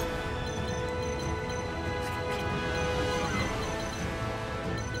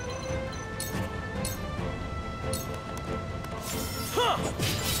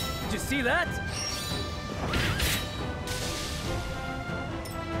 Did you see that?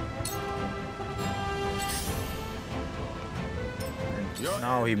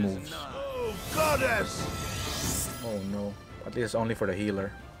 Now he moves. Oh, goddess! Oh no. At least only for the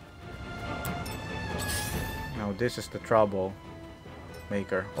healer. Now this is the trouble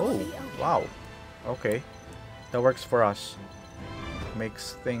maker. Oh, wow. Okay. That works for us.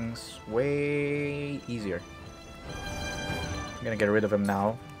 Makes things way easier. I'm gonna get rid of him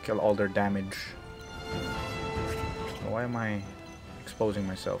now. Kill all their damage. Why am I exposing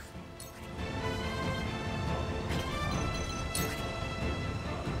myself?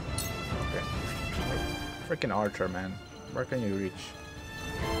 Okay. Freaking archer, man. Where can you reach?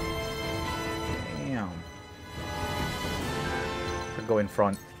 Damn. Could go in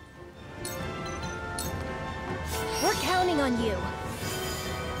front. We're counting on you.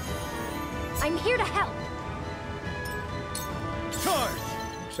 I'm here to help. Charge!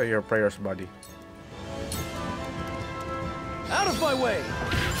 Say your prayers, buddy. Out of my way!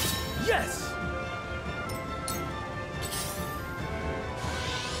 Yes!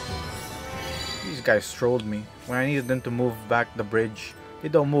 These guys trolled me. When I needed them to move back the bridge, they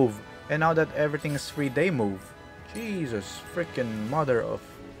don't move. And now that everything is free, they move. Jesus freaking mother of...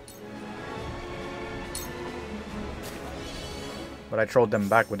 But I trolled them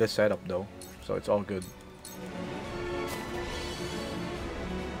back with this setup though, so it's all good.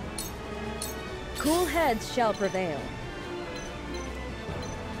 Cool heads shall prevail.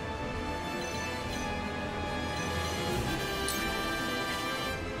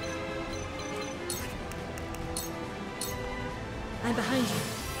 I'm behind you.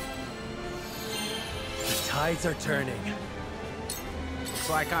 The tides are turning. Looks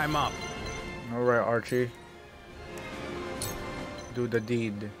like I'm up. Alright, Archie. Do the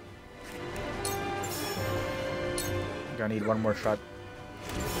deed. Gonna need one more shot.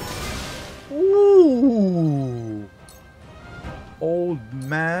 Ooh! Old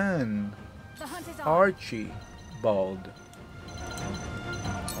man. Archie. Bald.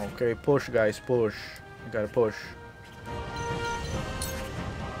 Okay, push guys, push. You gotta push.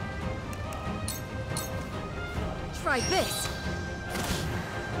 Try this.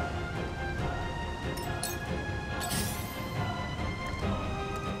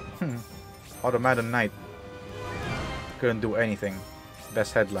 Automaton Knight. Couldn't do anything.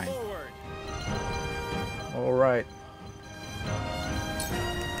 Best headline. Forward. Alright.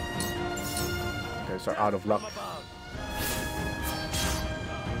 Okay, so out of luck.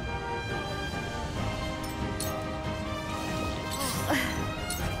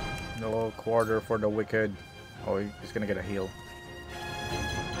 No quarter for the wicked. Oh, he's gonna get a heal.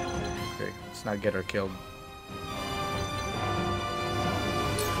 Okay, let's not get her killed.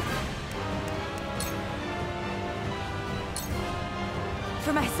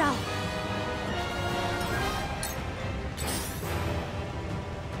 For myself.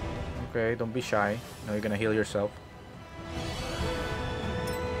 Okay, don't be shy. Now you're gonna heal yourself.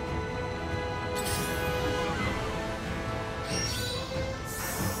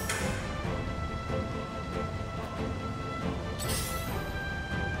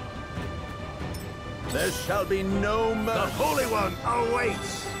 There shall be no mercy. The Holy One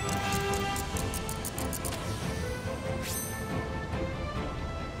awaits!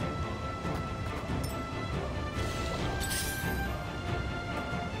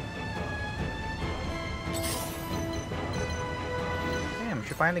 Damn,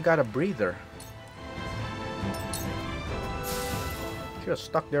 she finally got a breather. She was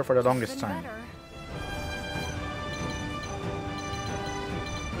stuck there for the longest time.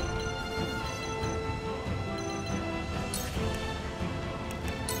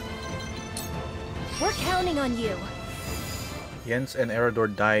 We're counting on you. Jens and Idore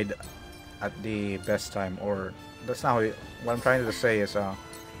died at the best time, or that's not how what I'm trying to say is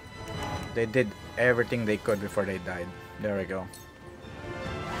they did everything they could before they died. There we go.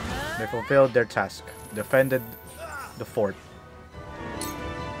 They fulfilled their task, defended the fort.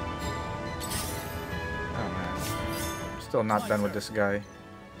 Oh man, still not done with this guy.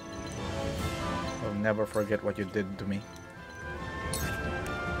 I'll never forget what you did to me.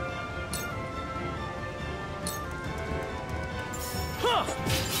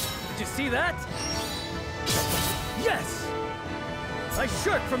 Did you see that? Yes! I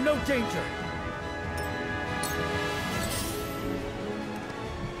shirk from no danger!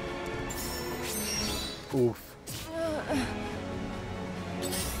 Oof.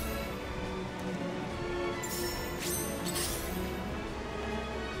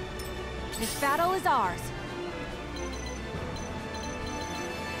 This battle is ours.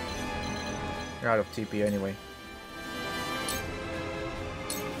 You're out of TP anyway.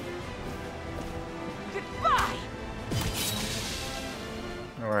 Goodbye.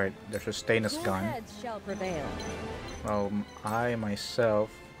 Alright, there's a stainless gun. Heads shall prevail. Well, I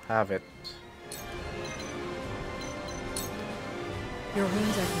myself have it. Your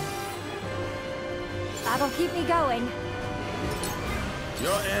wounds are healed. That'll keep me going.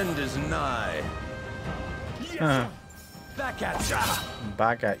 Your end is nigh. Back at ya!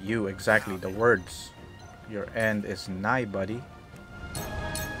 Back at you, exactly the words. Your end is nigh, buddy.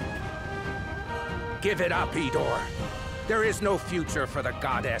 Give it up, Idore. There is no future for the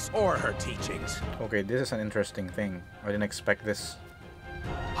goddess or her teachings. Okay, this is an interesting thing. I didn't expect this.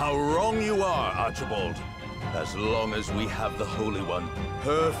 How wrong you are, Archibald. As long as we have the Holy One,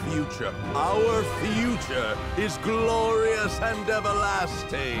 her future, our future, is glorious and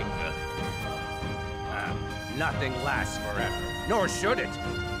everlasting. Nothing lasts forever, nor should it.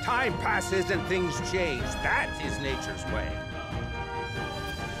 Time passes and things change. That is nature's way.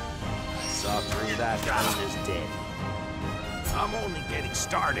 I saw through that one is dead. I'm only getting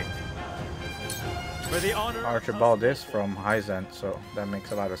started. For the honor Archibald is from Hierophant, so that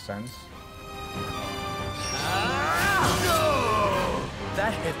makes a lot of sense. No!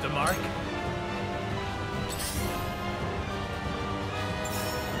 That hit the mark.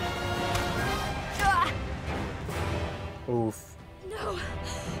 Oof. No.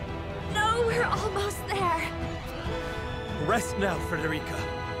 No, we're almost there. Rest now, Frederica.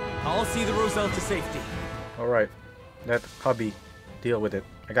 I'll see the Roselle to safety. Alright, let hubby deal with it.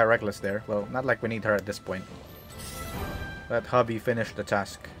 I got reckless there. Well, not like we need her at this point. Let hubby finish the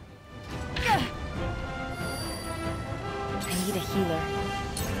task. I need a healer.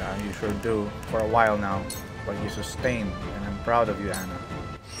 Yeah, you sure do. For a while now. But you sustained, and I'm proud of you, Anna.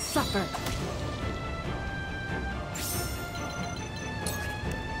 Suffer.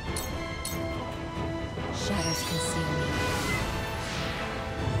 Shadows conceal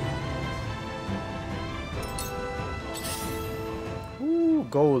me. Ooh,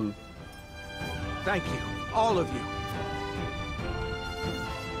 goal. Thank you, all of you.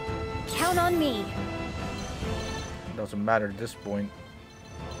 Count on me. Doesn't matter at this point.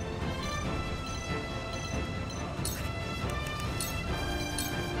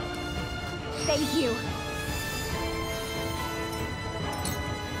 Thank you.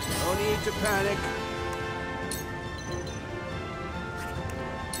 No need to panic.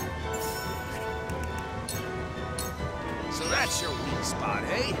 That's your weak spot,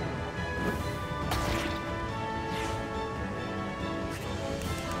 eh?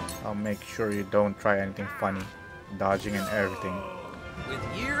 I'll make sure you don't try anything funny, dodging and everything.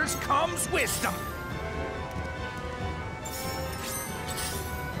 With years comes wisdom.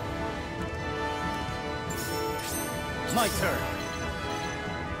 My turn.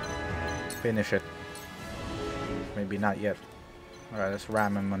 Finish it. Maybe not yet. Alright, let's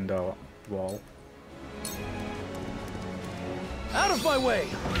ram him on the wall. Out of my way!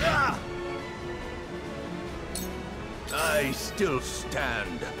 Ah! I still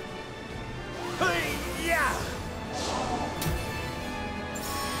stand. Hey-ya!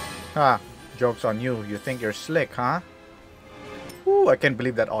 Ha! Joke's on you. You think you're slick, huh? Ooh, I can't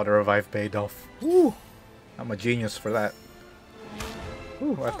believe that auto revive paid off. Ooh, I'm a genius for that.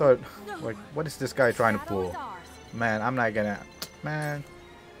 Ooh, I thought, like, what is this guy trying to pull? Man, I'm not gonna... Man,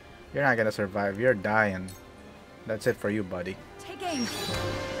 you're not gonna survive. You're dying. That's it for you, buddy. Take aim.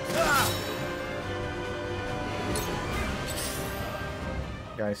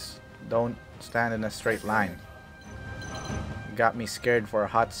 Guys, don't stand in a straight line. Got me scared for a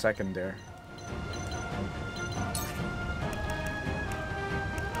hot second there.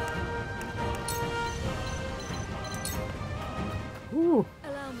 Ooh.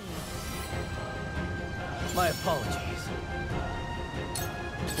 Allow me. My apologies.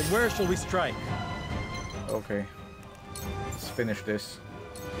 Then where shall we strike? Okay. Let's finish this.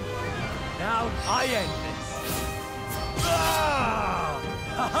 Now I end this. Ah!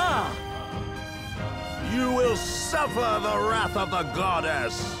 Ha-ha! You will suffer the wrath of the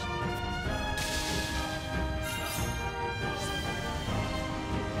goddess!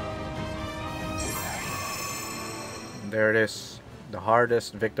 There it is. The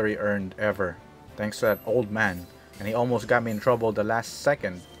hardest victory earned ever. Thanks to that old man. And he almost got me in trouble the last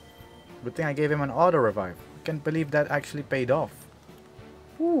second. Good thing I gave him an auto revive. I can't believe that actually paid off.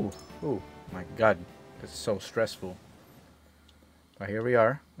 Ooh. Ooh. My god. This is so stressful. But here we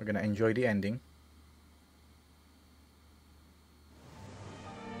are. We're gonna enjoy the ending.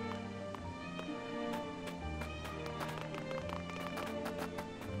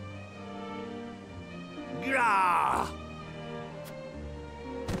 Grah!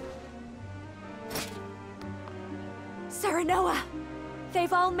 Serenoa!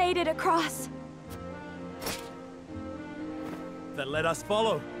 They've all made it across. Then let us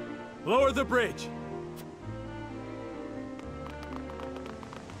follow. Lower the bridge.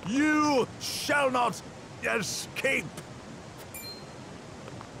 You shall not escape!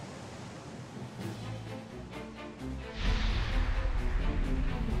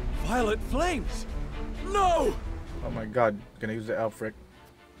 Violet flames! No! Oh my god. Gonna use the Elfric.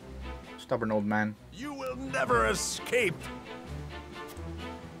 Stubborn old man. You will never escape!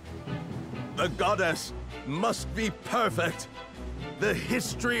 The goddess must be perfect. The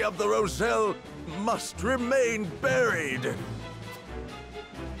history of the Roselle must remain buried.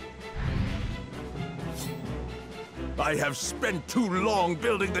 I have spent too long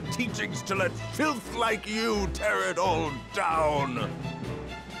building the teachings to let filth like you tear it all down.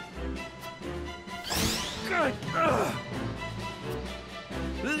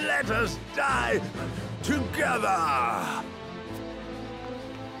 Let us die together!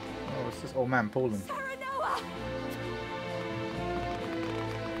 Oh, it's this old man pulling. Serenoa!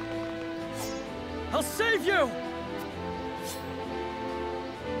 I'll save you!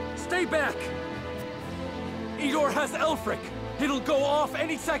 Stay back! Idore has Elfric! It'll go off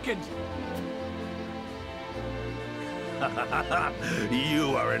any second!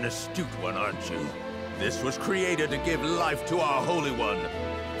 You are an astute one, aren't you? This was created to give life to our Holy One.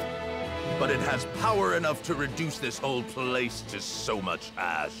 But it has power enough to reduce this whole place to so much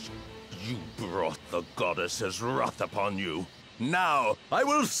ash. You brought the goddess's wrath upon you. Now, I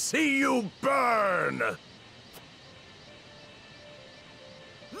will see you burn!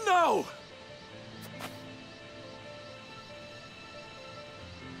 No!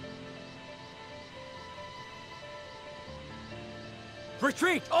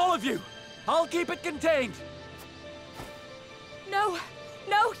 Retreat, all of you! I'll keep it contained! No!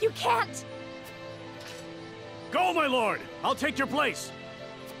 No, you can't! Go, my lord! I'll take your place!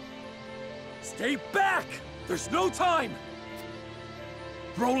 Stay back! There's no time!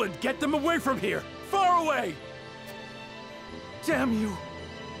 Roland, get them away from here! Far away! Damn you!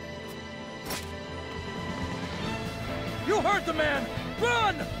 You heard the man!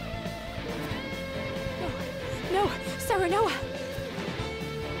 Run! No, Serenoa!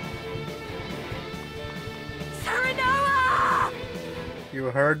 Serenoa! You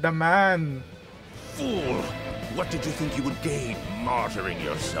heard the man! Fool! What did you think you would gain, martyring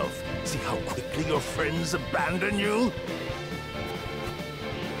yourself? See how quickly your friends abandon you?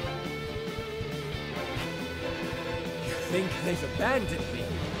 think they've abandoned me.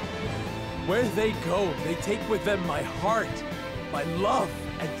 Where they go, they take with them my heart, my love,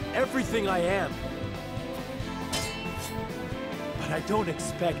 and everything I am. But I don't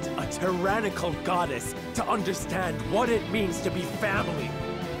expect a tyrannical goddess to understand what it means to be family.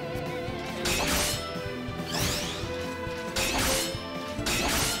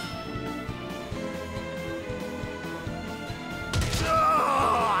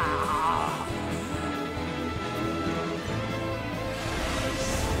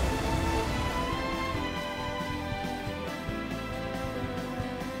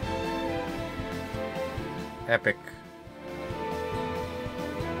 Epic.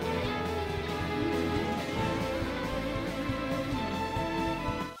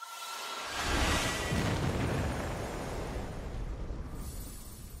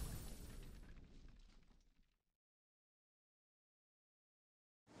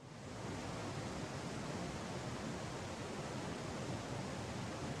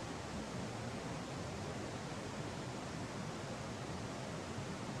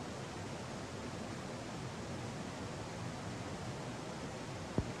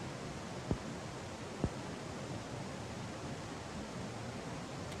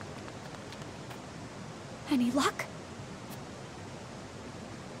 Any luck?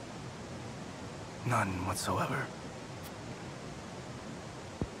 None whatsoever.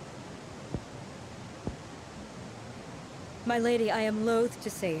 My lady, I am loath to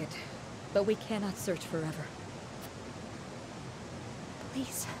say it, but we cannot search forever.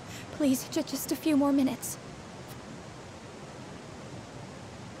 Please, please, just a few more minutes.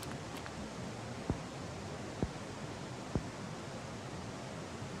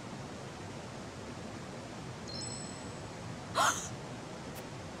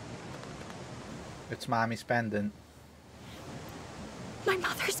 It's Mommy's pendant. My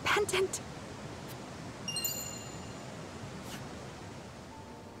mother's pendant.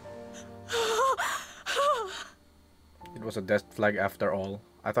 It was a death flag after all.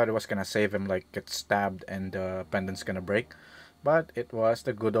 I thought it was gonna save him, like get stabbed and the pendant's gonna break. But it was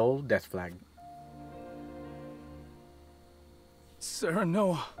the good old death flag.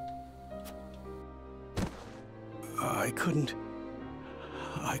 Serenoa. I couldn't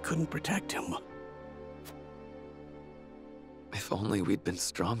protect him. If only we'd been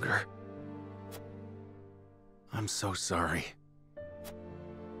stronger. I'm so sorry.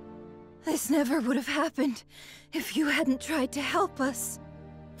 This never would have happened if you hadn't tried to help us.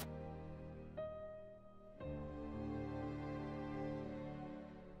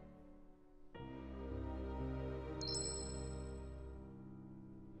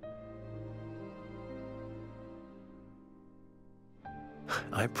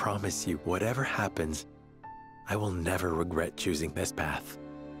 I promise you, whatever happens, I will never regret choosing this path.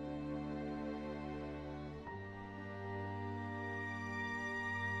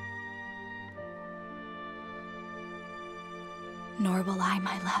 Nor will I,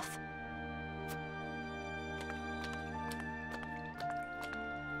 my love.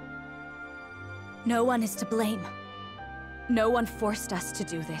 No one is to blame. No one forced us to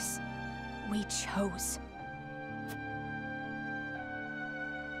do this. We chose.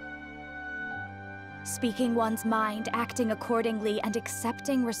 Speaking one's mind, acting accordingly, and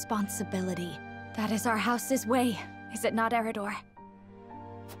accepting responsibility. That is our house's way, is it not, Idore?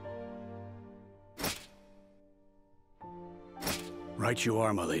 Right you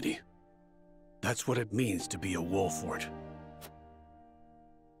are, my lady. That's what it means to be a Wolffort.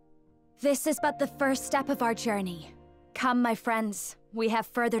 This is but the first step of our journey. Come, my friends, we have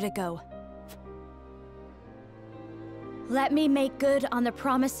further to go. Let me make good on the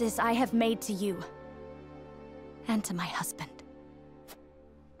promises I have made to you. And to my husband.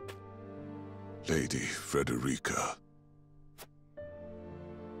 Lady Frederica.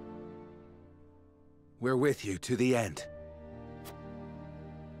 We're with you to the end.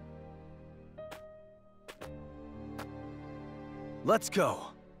 Let's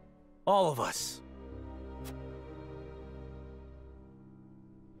go. All of us.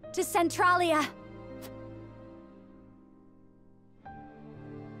 To Centralia!